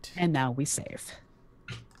right. And now we save.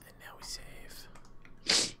 And now we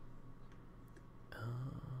save.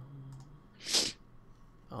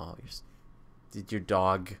 Oh, did your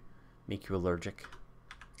dog make you allergic?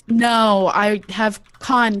 No, I have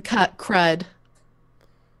con cut crud.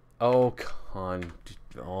 Oh,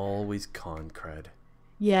 always con cred.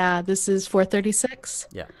 Yeah, this is 436.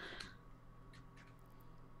 Yeah.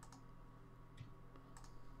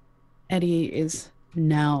 Eddie is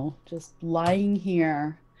now just lying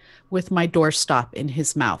here with my doorstop in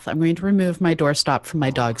his mouth. I'm going to remove my doorstop from my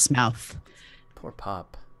dog's mouth. Poor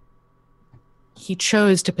pup. He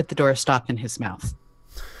chose to put the doorstop in his mouth.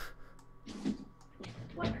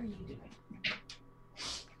 What are you doing?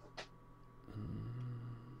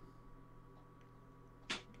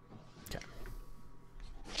 Okay.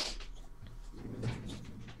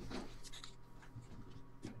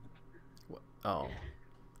 Oh,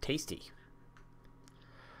 tasty.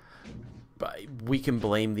 But we can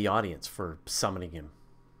blame the audience for summoning him.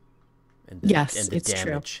 And Yes, the it's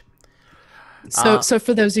damage. true. So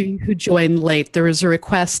for those of you who joined late, there was a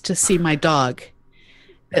request to see my dog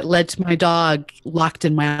that led to my dog locked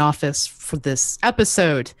in my office for this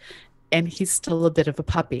episode, and he's still a bit of a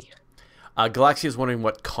puppy. Galaxia is wondering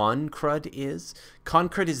what con crud is. Con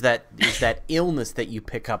crud is that illness that you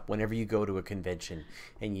pick up whenever you go to a convention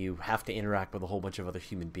and you have to interact with a whole bunch of other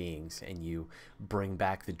human beings and you bring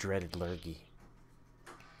back the dreaded lurgy.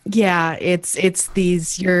 Yeah, it's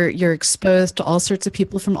these you're exposed to all sorts of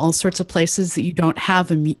people from all sorts of places that you don't have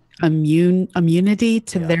immunity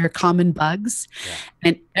to Yeah. their common bugs, Yeah.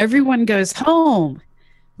 and everyone goes home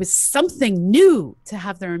with something new to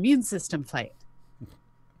have their immune system fight.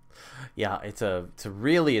 Yeah, it's a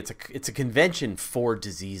convention for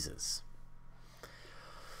diseases.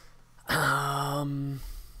 How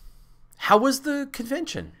was the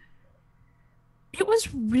convention? It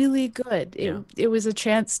was really good. Yeah. It was a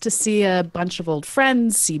chance to see a bunch of old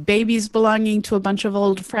friends, see babies belonging to a bunch of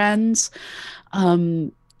old friends,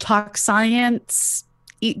 talk science,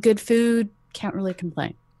 eat good food. Can't really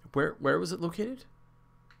complain. Where was it located?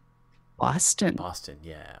 Boston. Boston.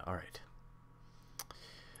 Yeah. All right.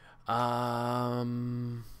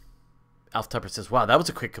 Alf Tupper says, "Wow, that was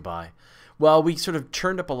a quick goodbye." Well, we sort of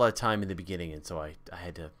churned up a lot of time in the beginning, and so I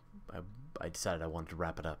decided I wanted to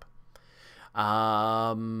wrap it up.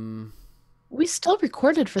 We still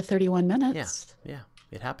recorded for 31 minutes. Yeah,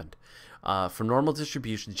 it happened. For normal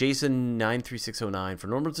distributions, Jason 93609. For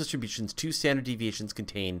normal distributions, 2 standard deviations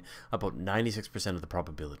contain about 96% of the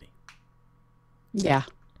probability. Yeah.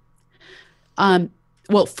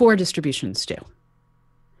 Well, 4 distributions do.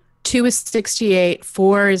 2 is 68,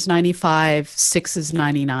 4 is 95, 6 is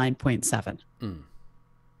 99.7.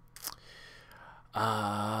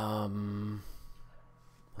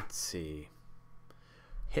 Let's see.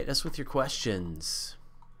 Hit us with your questions.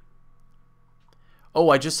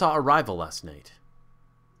 Oh, I just saw Arrival last night.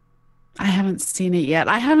 I haven't seen it yet.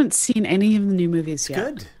 I haven't seen any of the new movies yet.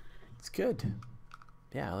 Good. It's good.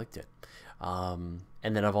 Yeah, I liked it. And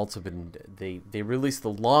then I've also been they released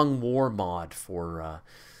the Long War mod for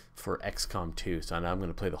XCOM 2, so now I'm going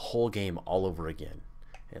to play the whole game all over again.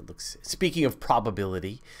 It looks. Speaking of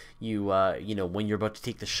probability, you know, when you're about to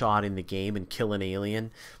take the shot in the game and kill an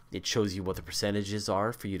alien, it shows you what the percentages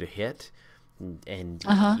are for you to hit, and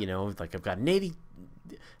you know, like I've got an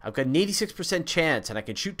 86% chance, and I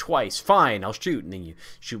can shoot twice. Fine, I'll shoot, and then you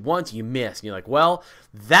shoot once, and you miss, and you're like, well,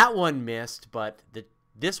 that one missed, but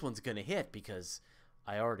this one's going to hit because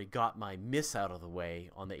I already got my miss out of the way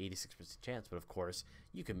on the 86% chance. But of course,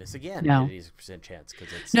 you can miss again at 86% chance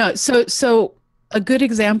because it's no. So a good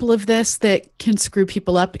example of this that can screw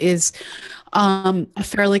people up is a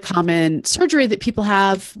fairly common surgery that people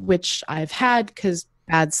have, which I've had because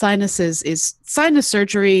bad sinuses is sinus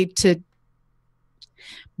surgery to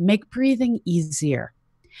make breathing easier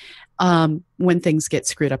when things get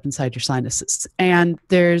screwed up inside your sinuses. And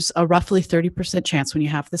there's a roughly 30% chance when you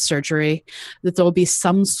have the surgery that there'll be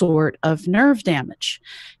some sort of nerve damage.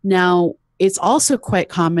 Now, it's also quite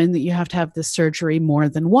common that you have to have the surgery more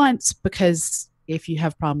than once, because if you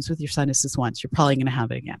have problems with your sinuses once, you're probably going to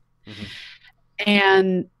have it again.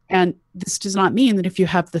 Mm-hmm. And this does not mean that if you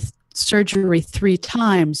have the surgery 3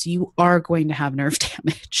 times, you are going to have nerve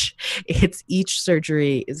damage. It's each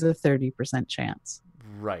surgery is a 30% chance.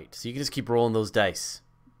 Right. So you can just keep rolling those dice.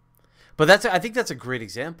 But I think that's a great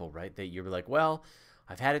example, right? That you're like, well,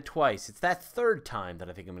 I've had it twice. It's that 3rd time that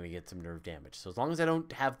I think I'm going to get some nerve damage. So as long as I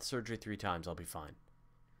don't have the surgery 3 times, I'll be fine.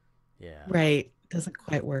 Yeah. Right. Doesn't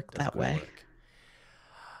quite work that way.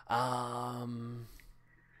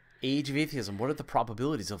 Age of atheism. What are the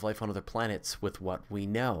probabilities of life on other planets with what we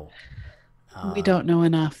know? We don't know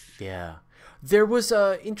enough. Yeah. There was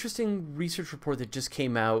an interesting research report that just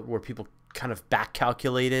came out where people kind of back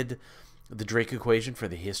calculated the Drake equation for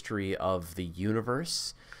the history of the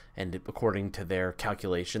universe. And according to their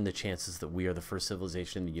calculation, the chances that we are the first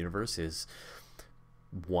civilization in the universe is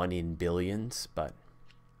 1 in billions. But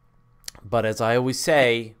as I always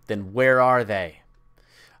say, then where are they?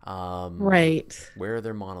 Right. Where are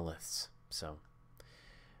their monoliths? So,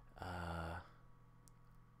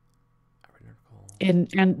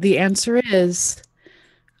 and the answer is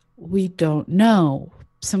we don't know,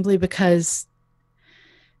 simply because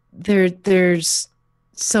there's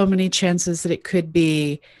so many chances that it could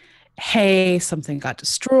be, hey, something got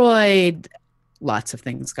destroyed, lots of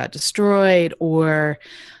things got destroyed, or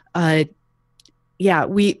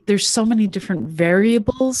there's so many different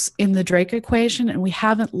variables in the Drake equation, and we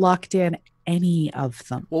haven't locked in any of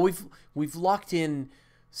them. Well, we've locked in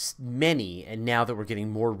many, and now that we're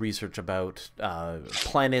getting more research about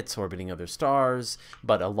planets orbiting other stars,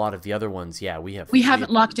 but a lot of the other ones, we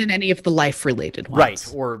haven't locked in any of the life-related ones.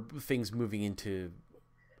 Right, or things moving into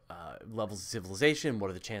levels of civilization. What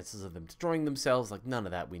are the chances of them destroying themselves? Like, none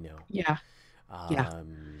of that we know. Yeah.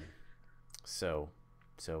 So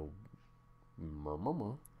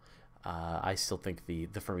I still think the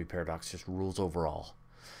Fermi paradox just rules overall.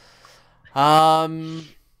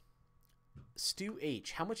 Stu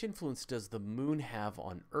H, how much influence does the moon have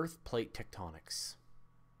on Earth plate tectonics?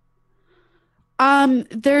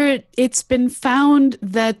 It's been found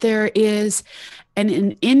that there is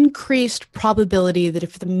an increased probability that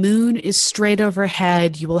if the moon is straight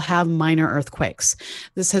overhead, you will have minor earthquakes.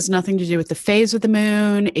 This has nothing to do with the phase of the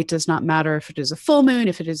moon. It does not matter if it is a full moon,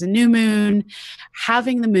 if it is a new moon.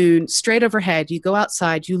 Having the moon straight overhead, you go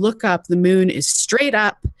outside, you look up, the moon is straight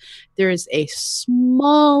up. There is a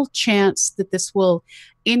small chance that this will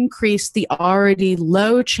increase the already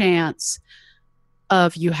low chance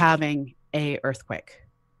of you having a earthquake.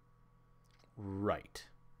 Right.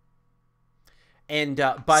 And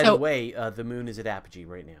by the way, the moon is at apogee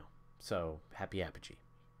right now. So happy apogee.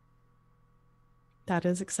 That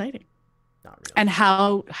is exciting. Not really. And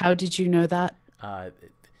how did you know that?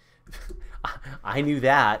 I knew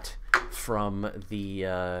that from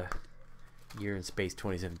the Year in Space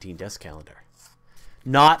 2017 desk calendar.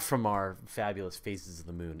 Not from our fabulous Phases of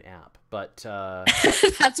the Moon app, but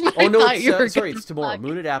that's what I thought you were sorry, it's tomorrow.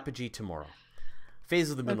 Moon at apogee tomorrow. Phases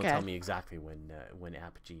of the Moon will tell me exactly when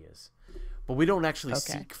apogee is, but we don't actually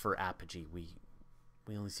seek for apogee. We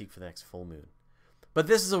only seek for the next full moon. But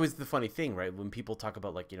this is always the funny thing, right? When people talk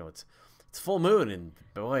about, like, it's full moon and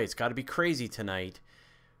boy, it's got to be crazy tonight,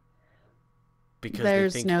 because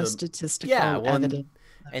there's no statistical evidence.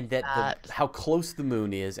 And that how close the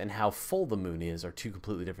moon is and how full the moon is are two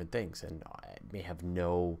completely different things, and may have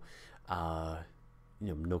no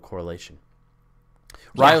correlation.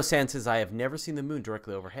 Yeah. Ryo-san says, I have never seen the moon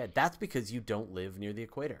directly overhead. That's because you don't live near the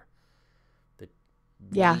equator.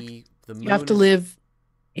 You have to live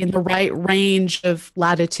in the right range of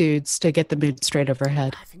latitudes to get the moon straight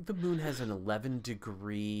overhead. I think the moon has an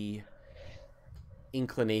 11-degree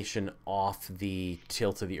inclination off the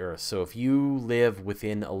tilt of the Earth. So if you live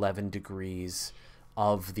within 11 degrees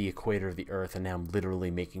of the equator of the Earth, and now I'm literally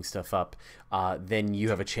making stuff up, then you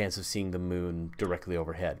have a chance of seeing the moon directly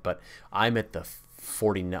overhead. But I'm at the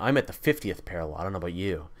 50th parallel. I don't know about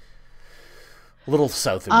you. A little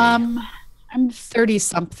south of me. I'm 30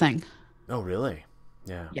 something. Oh, really?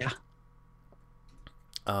 Yeah. Yeah.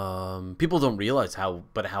 People don't realize how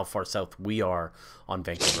far south we are on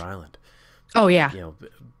Vancouver Island. Oh yeah.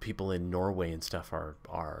 People in Norway and stuff are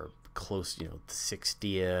close. The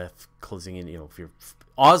 60th, closing in. If you're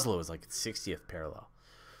Oslo is like 60th parallel.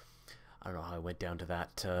 I don't know how I went down to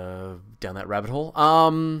that down that rabbit hole.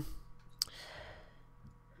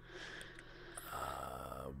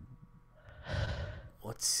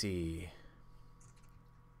 let's see.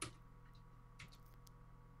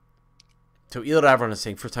 So Elon Avron is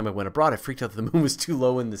saying, first time I went abroad, I freaked out that the moon was too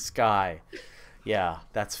low in the sky. Yeah,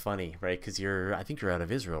 that's funny, right? Because I think you're out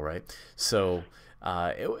of Israel, right? So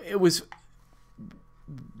it was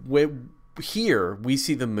here we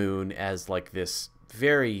see the moon as like this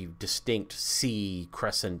very distinct C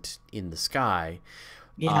crescent in the sky.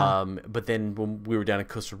 Yeah. But then when we were down in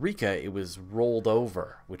Costa Rica, it was rolled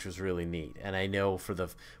over, which was really neat. And I know for the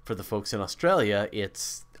folks in Australia,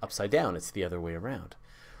 it's upside down. It's the other way around.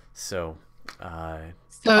 So. Or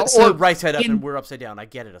right side up and we're upside down. I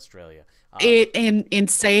get it, Australia. In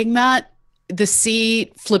saying that, the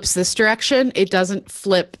C flips this direction. It doesn't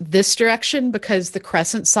flip this direction because the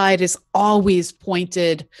crescent side is always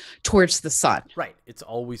pointed towards the sun. Right. It's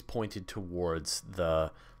always pointed towards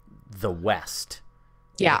the west.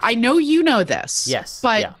 Yeah, I know you know this. Yes.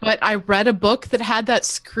 But I read a book that had that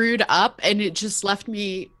screwed up and it just left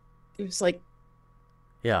me, it was like,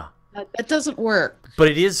 yeah. That doesn't work. But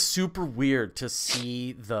it is super weird to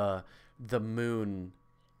see the moon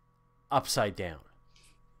upside down.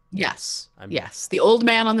 Yes. Yes. The old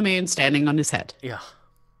man on the moon standing on his head. Yeah.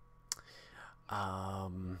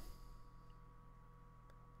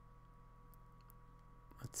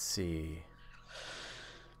 Let's see.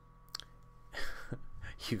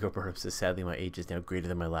 Hugo Burp says, sadly, my age is now greater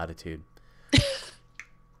than my latitude.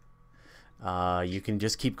 You can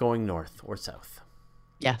just keep going north or south.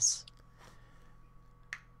 Yes.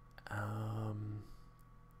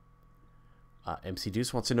 MC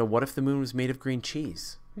Deuce wants to know, what if the moon was made of green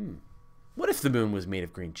cheese? What if the moon was made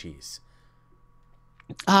of green cheese?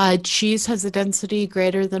 Cheese has a density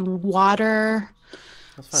greater than water.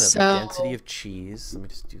 Let's find out the density of cheese. Let me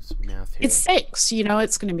just do some math here. It sinks. You know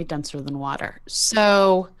it's going to be denser than water.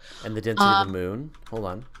 So. And the density of the moon. Hold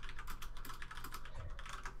on.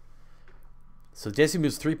 So density of moon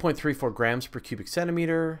is 3.34 grams per cubic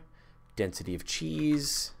centimeter. Density of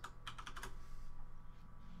cheese.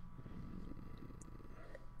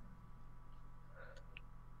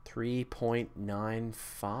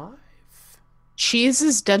 3.95. Cheese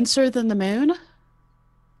is denser than the moon?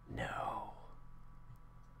 No.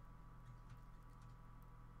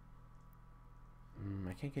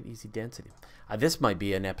 I can't get easy density. This might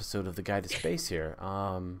be an episode of The Guide to Space here.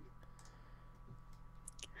 Oh,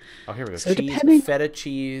 here we go. So cheese, depending... feta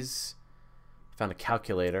cheese. Found a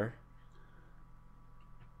calculator.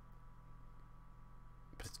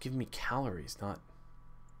 But it's giving me calories, not...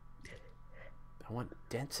 I want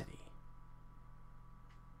density.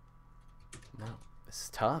 No, this is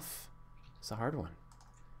tough. It's a hard one.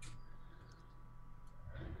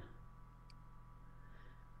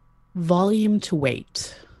 Volume to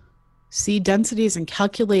weight. See densities and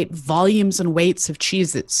calculate volumes and weights of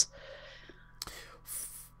cheeses.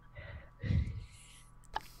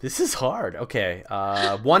 This is hard. Okay.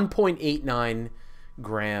 1.89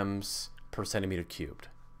 grams per centimeter cubed.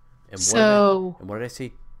 And what did I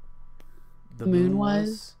say the moon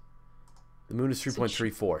was? The moon is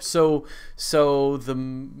 3.34. So the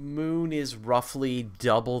moon is roughly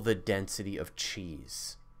double the density of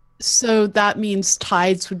cheese. So that means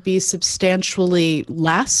tides would be substantially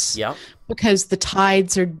less. Yep. Because the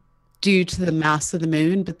tides are due to the mass of the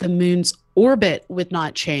moon, but the moon's orbit would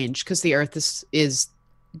not change because the Earth is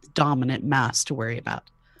the dominant mass to worry about.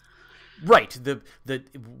 Right.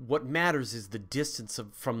 What matters is the distance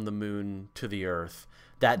from the moon to the Earth.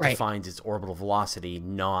 That defines its orbital velocity,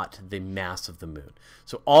 not the mass of the moon.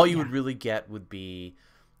 So all you would really get would be,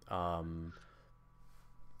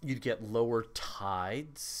 you'd get lower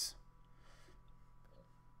tides.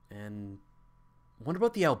 And what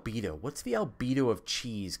about the albedo? What's the albedo of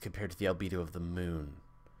cheese compared to the albedo of the moon?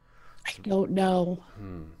 I don't know.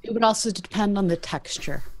 It would also depend on the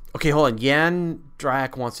texture. Okay, hold on. Jan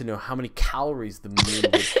Dryak wants to know how many calories the moon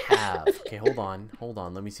would have. Okay, hold on.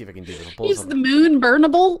 Let me see if I can do this. Is the moon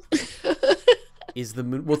burnable? Is the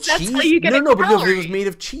moon... Well, that's cheese... How you get no, but it was made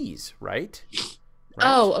of cheese, right?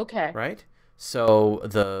 Oh, okay. Right? So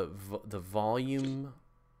the volume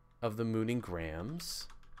of the moon in grams...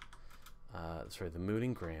 the moon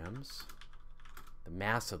in grams... The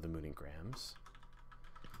mass of the moon in grams...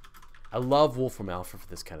 I love Wolfram Alpha for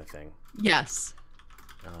this kind of thing. Yes.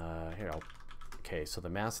 Okay, so the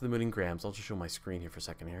mass of the moon in grams. I'll just show my screen here for a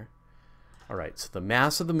second here. All right, so the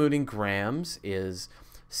mass of the moon in grams is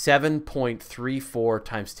 7.34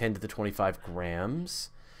 times 10 to the 25 grams.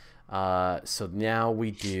 So now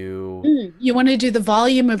we do... You want to do the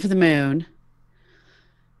volume of the moon,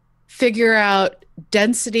 figure out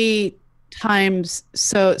density times...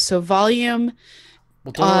 So volume...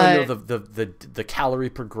 Well, don't I know the calorie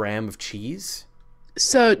per gram of cheese?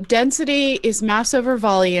 So density is mass over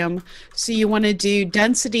volume. So you want to do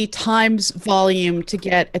density times volume to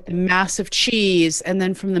get at the mass of cheese. And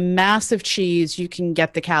then from the mass of cheese, you can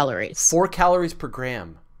get the calories. 4 calories per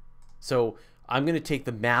gram. So I'm going to take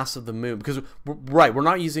the mass of the moon because, right, we're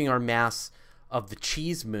not using our mass of the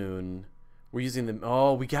cheese moon. We're using the,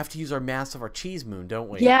 oh, we have to use our mass of our cheese moon, don't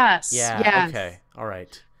we? Yes, Yeah, yes. okay. All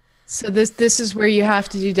right. So this is where you have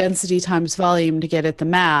to do density times volume to get at the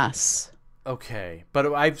mass. Okay.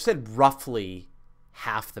 But I've said roughly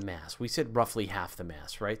half the mass. We said roughly half the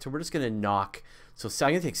mass, right? So we're just going to knock. So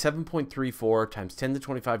I'm going to take 7.34 times 10 to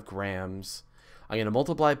 25 grams. I'm going to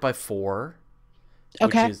multiply it by 4.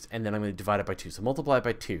 Okay. Which is, and then I'm going to divide it by 2. So multiply it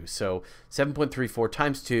by 2. So 7.34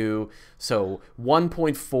 times 2. So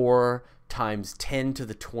 1.4 times 10 to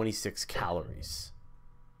the 26 calories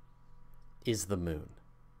is the moon.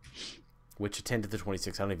 Which 10 to the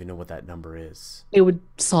 26, I don't even know what that number is. It would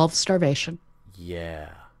solve starvation. Yeah.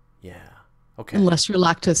 Yeah. Okay. Unless you're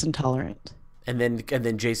lactose intolerant. And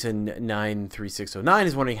then Jason 93609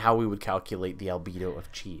 is wondering how we would calculate the albedo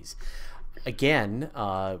of cheese. Again,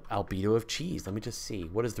 albedo of cheese. Let me just see.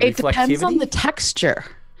 What is the reflectivity? It depends on the texture.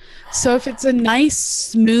 So if it's a nice,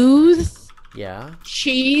 smooth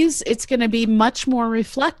cheese, it's going to be much more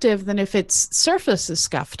reflective than if its surface is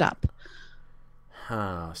scuffed up.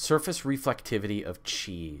 Surface reflectivity of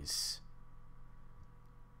cheese.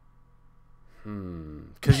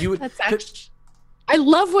 Because you would. That's actually, I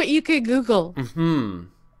love what you could Google.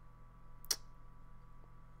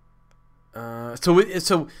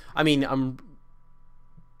 So I mean,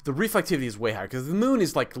 the reflectivity is way higher because the moon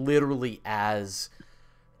is like literally as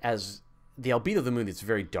the albedo of the moon is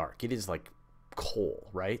very dark. It is like coal,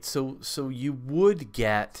 right? So you would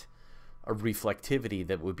get a reflectivity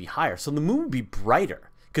that would be higher. So the moon would be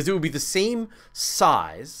brighter because it would be the same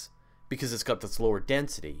size because it's got this lower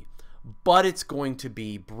density, but it's going to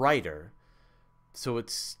be brighter. So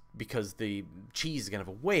it's because the cheese is going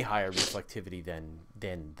to have a way higher reflectivity than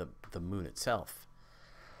the moon itself.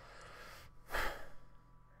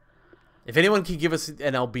 If anyone can give us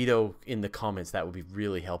an albedo in the comments, that would be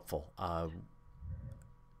really helpful.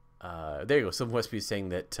 There you go. Some Westby is saying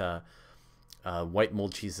that white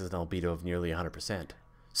mold cheese has an albedo of nearly 100%.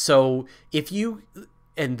 So if you,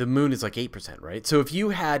 and the moon is like 8%, right? So if it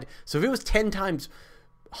was 10 times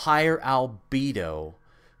higher albedo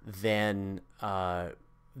than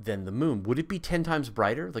the moon, would it be 10 times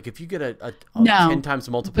brighter? Like if you get a no, 10 times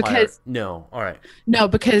multiplier? No. All right. No,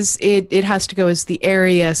 because it has to go as the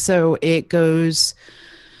area. So it goes,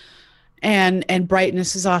 and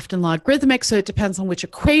brightness is often logarithmic. So it depends on which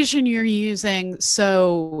equation you're using.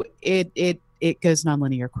 So it goes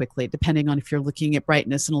nonlinear quickly, depending on if you're looking at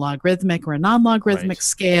brightness in a logarithmic or a non-logarithmic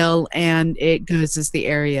scale. And it goes as the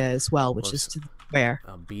area as well, which is to the square.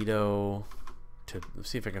 Albedo to, let's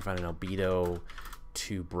see if I can find an albedo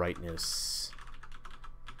to brightness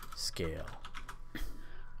scale.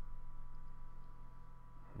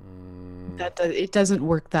 It doesn't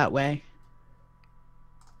work that way.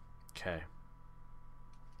 Okay.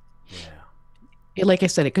 Yeah. Like I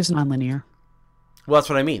said, it goes nonlinear. Well, that's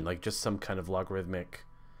what I mean. Like just some kind of logarithmic.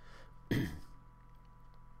 I'm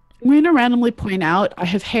going to randomly point out I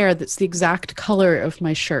have hair that's the exact color of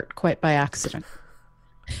my shirt, quite by accident.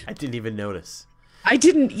 I didn't even notice. I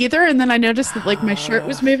didn't either, and then I noticed that like my shirt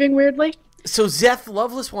was moving weirdly. So Zeth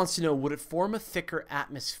Loveless wants to know, would it form a thicker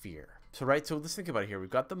atmosphere? So so let's think about it here. We've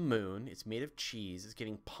got the moon. It's made of cheese. It's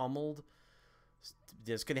getting pummeled.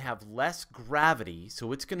 It's going to have less gravity,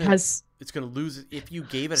 so it's going to lose. If you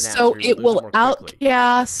gave it an atmosphere, it will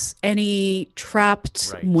outgas any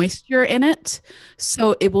trapped moisture in it.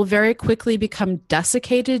 So it will very quickly become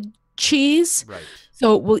desiccated cheese. Right.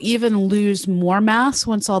 So it will even lose more mass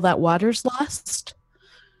once all that water's lost.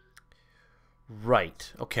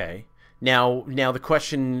 Right. Okay. Now the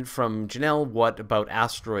question from Janelle: what about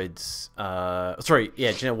asteroids?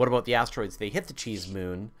 Janelle. What about the asteroids? They hit the cheese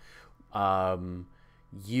moon.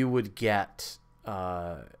 You would get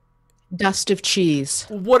dust of cheese.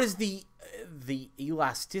 What is the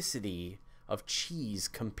elasticity of cheese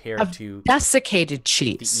compared to desiccated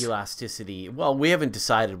cheese? The elasticity. Well, we haven't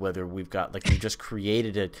decided whether we've just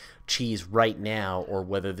created a cheese right now, or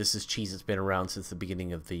whether this is cheese that's been around since the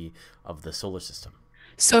beginning of the solar system.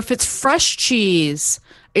 So if it's fresh cheese,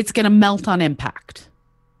 it's going to melt on impact.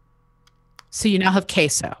 So you now have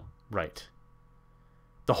queso. Right.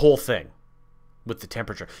 The whole thing. With the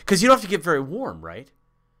temperature, because you don't have to get very warm, right?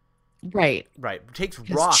 Right. It takes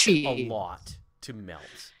rock a lot to melt.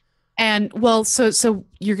 And well, so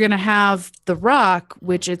you're going to have the rock,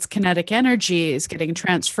 which its kinetic energy is getting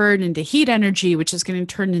transferred into heat energy, which is getting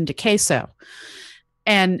turned into queso.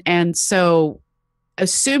 And so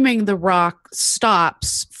assuming the rock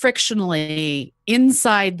stops frictionally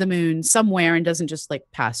inside the moon somewhere and doesn't just like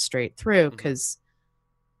pass straight through, because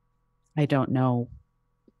I don't know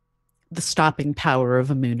the stopping power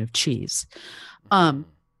of a moon of cheese.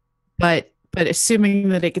 But assuming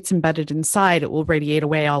that it gets embedded inside, it will radiate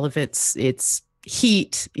away all of its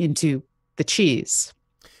heat into the cheese.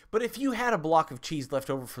 But if you had a block of cheese left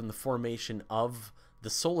over from the formation of the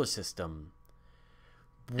solar system,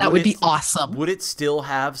 that would be awesome. Would it still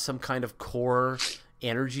have some kind of core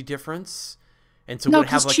energy difference? And so no, would it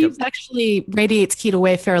have because like cheese actually radiates heat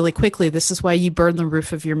away fairly quickly. This is why you burn the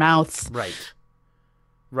roof of your mouth.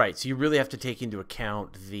 Right. So you really have to take into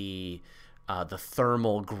account the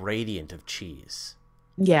thermal gradient of cheese.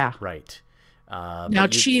 Yeah. Right. Now,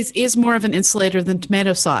 cheese is more of an insulator than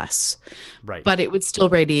tomato sauce. Right. But it would still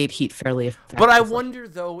radiate heat fairly effectively. But I wonder,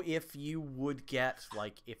 though, if you would get,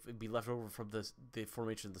 like, if it would be left over from the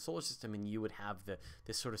formation of the solar system, and you would have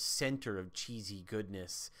this sort of center of cheesy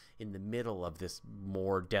goodness in the middle of this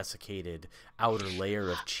more desiccated outer layer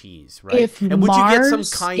of cheese, right? And would you get some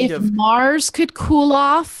kind of... If Mars could cool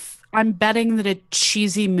off, I'm betting that a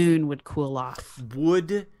cheesy moon would cool off.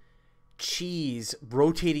 Would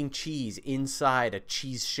rotating cheese inside a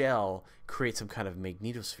cheese shell create some kind of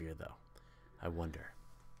magnetosphere, though? I wonder.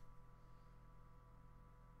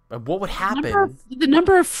 But what would happen? The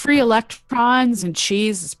number of free electrons in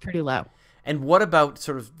cheese is pretty low. And what about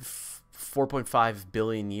sort of 4.5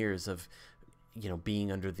 billion years of,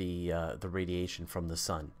 being under the radiation from the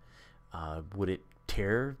sun? Would it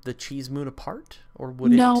tear the cheese moon apart, or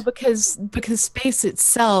would no, because space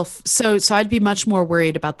itself, so I'd be much more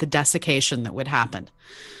worried about the desiccation that would happen.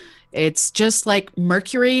 It's just like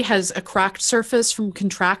Mercury has a cracked surface from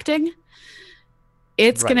contracting.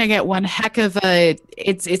 It's going to get one heck of a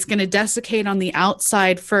it's going to desiccate on the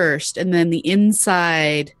outside first, and then the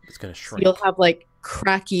inside it's going to shrink. You'll have like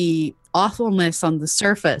cracky awfulness on the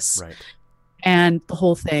surface. Right. And the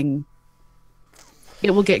whole thing,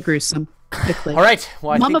 it will get gruesome quickly. All right.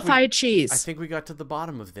 Well, mummified cheese. I think we got to the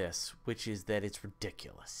bottom of this, which is that it's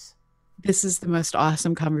ridiculous. This is the most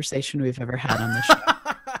awesome conversation we've ever had on this show.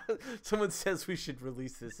 Someone says we should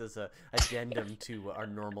release this as a addendum to our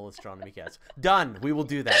normal Astronomy Cast. Done. We will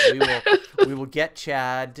do that. We will get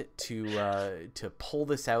Chad to pull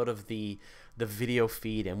this out of the video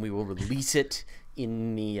feed, and we will release it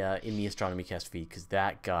in the Astronomy Cast feed, because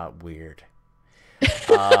that got weird.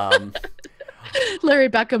 Larry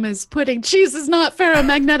Beckham is putting cheese is not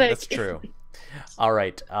ferromagnetic. That's true. All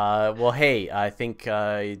right. Well, hey, I think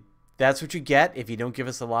that's what you get if you don't give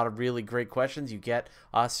us a lot of really great questions. You get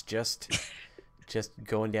us just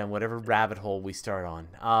going down whatever rabbit hole we start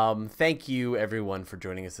on. Thank you, everyone, for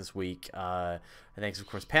joining us this week. And thanks, of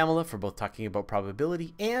course, Pamela, for both talking about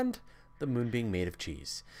probability and the moon being made of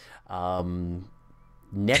cheese.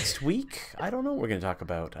 Next week, I don't know what we're going to talk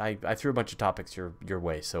about. I threw a bunch of topics your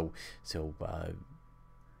way, so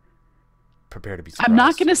prepare to be surprised. I'm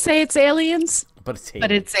not going to say it's aliens, but it's aliens.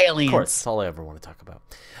 But it's aliens. Of course, that's all I ever want to talk about.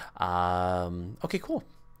 Okay, cool.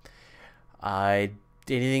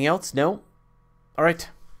 Anything else? No? All right.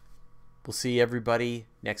 We'll see everybody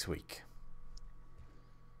next week.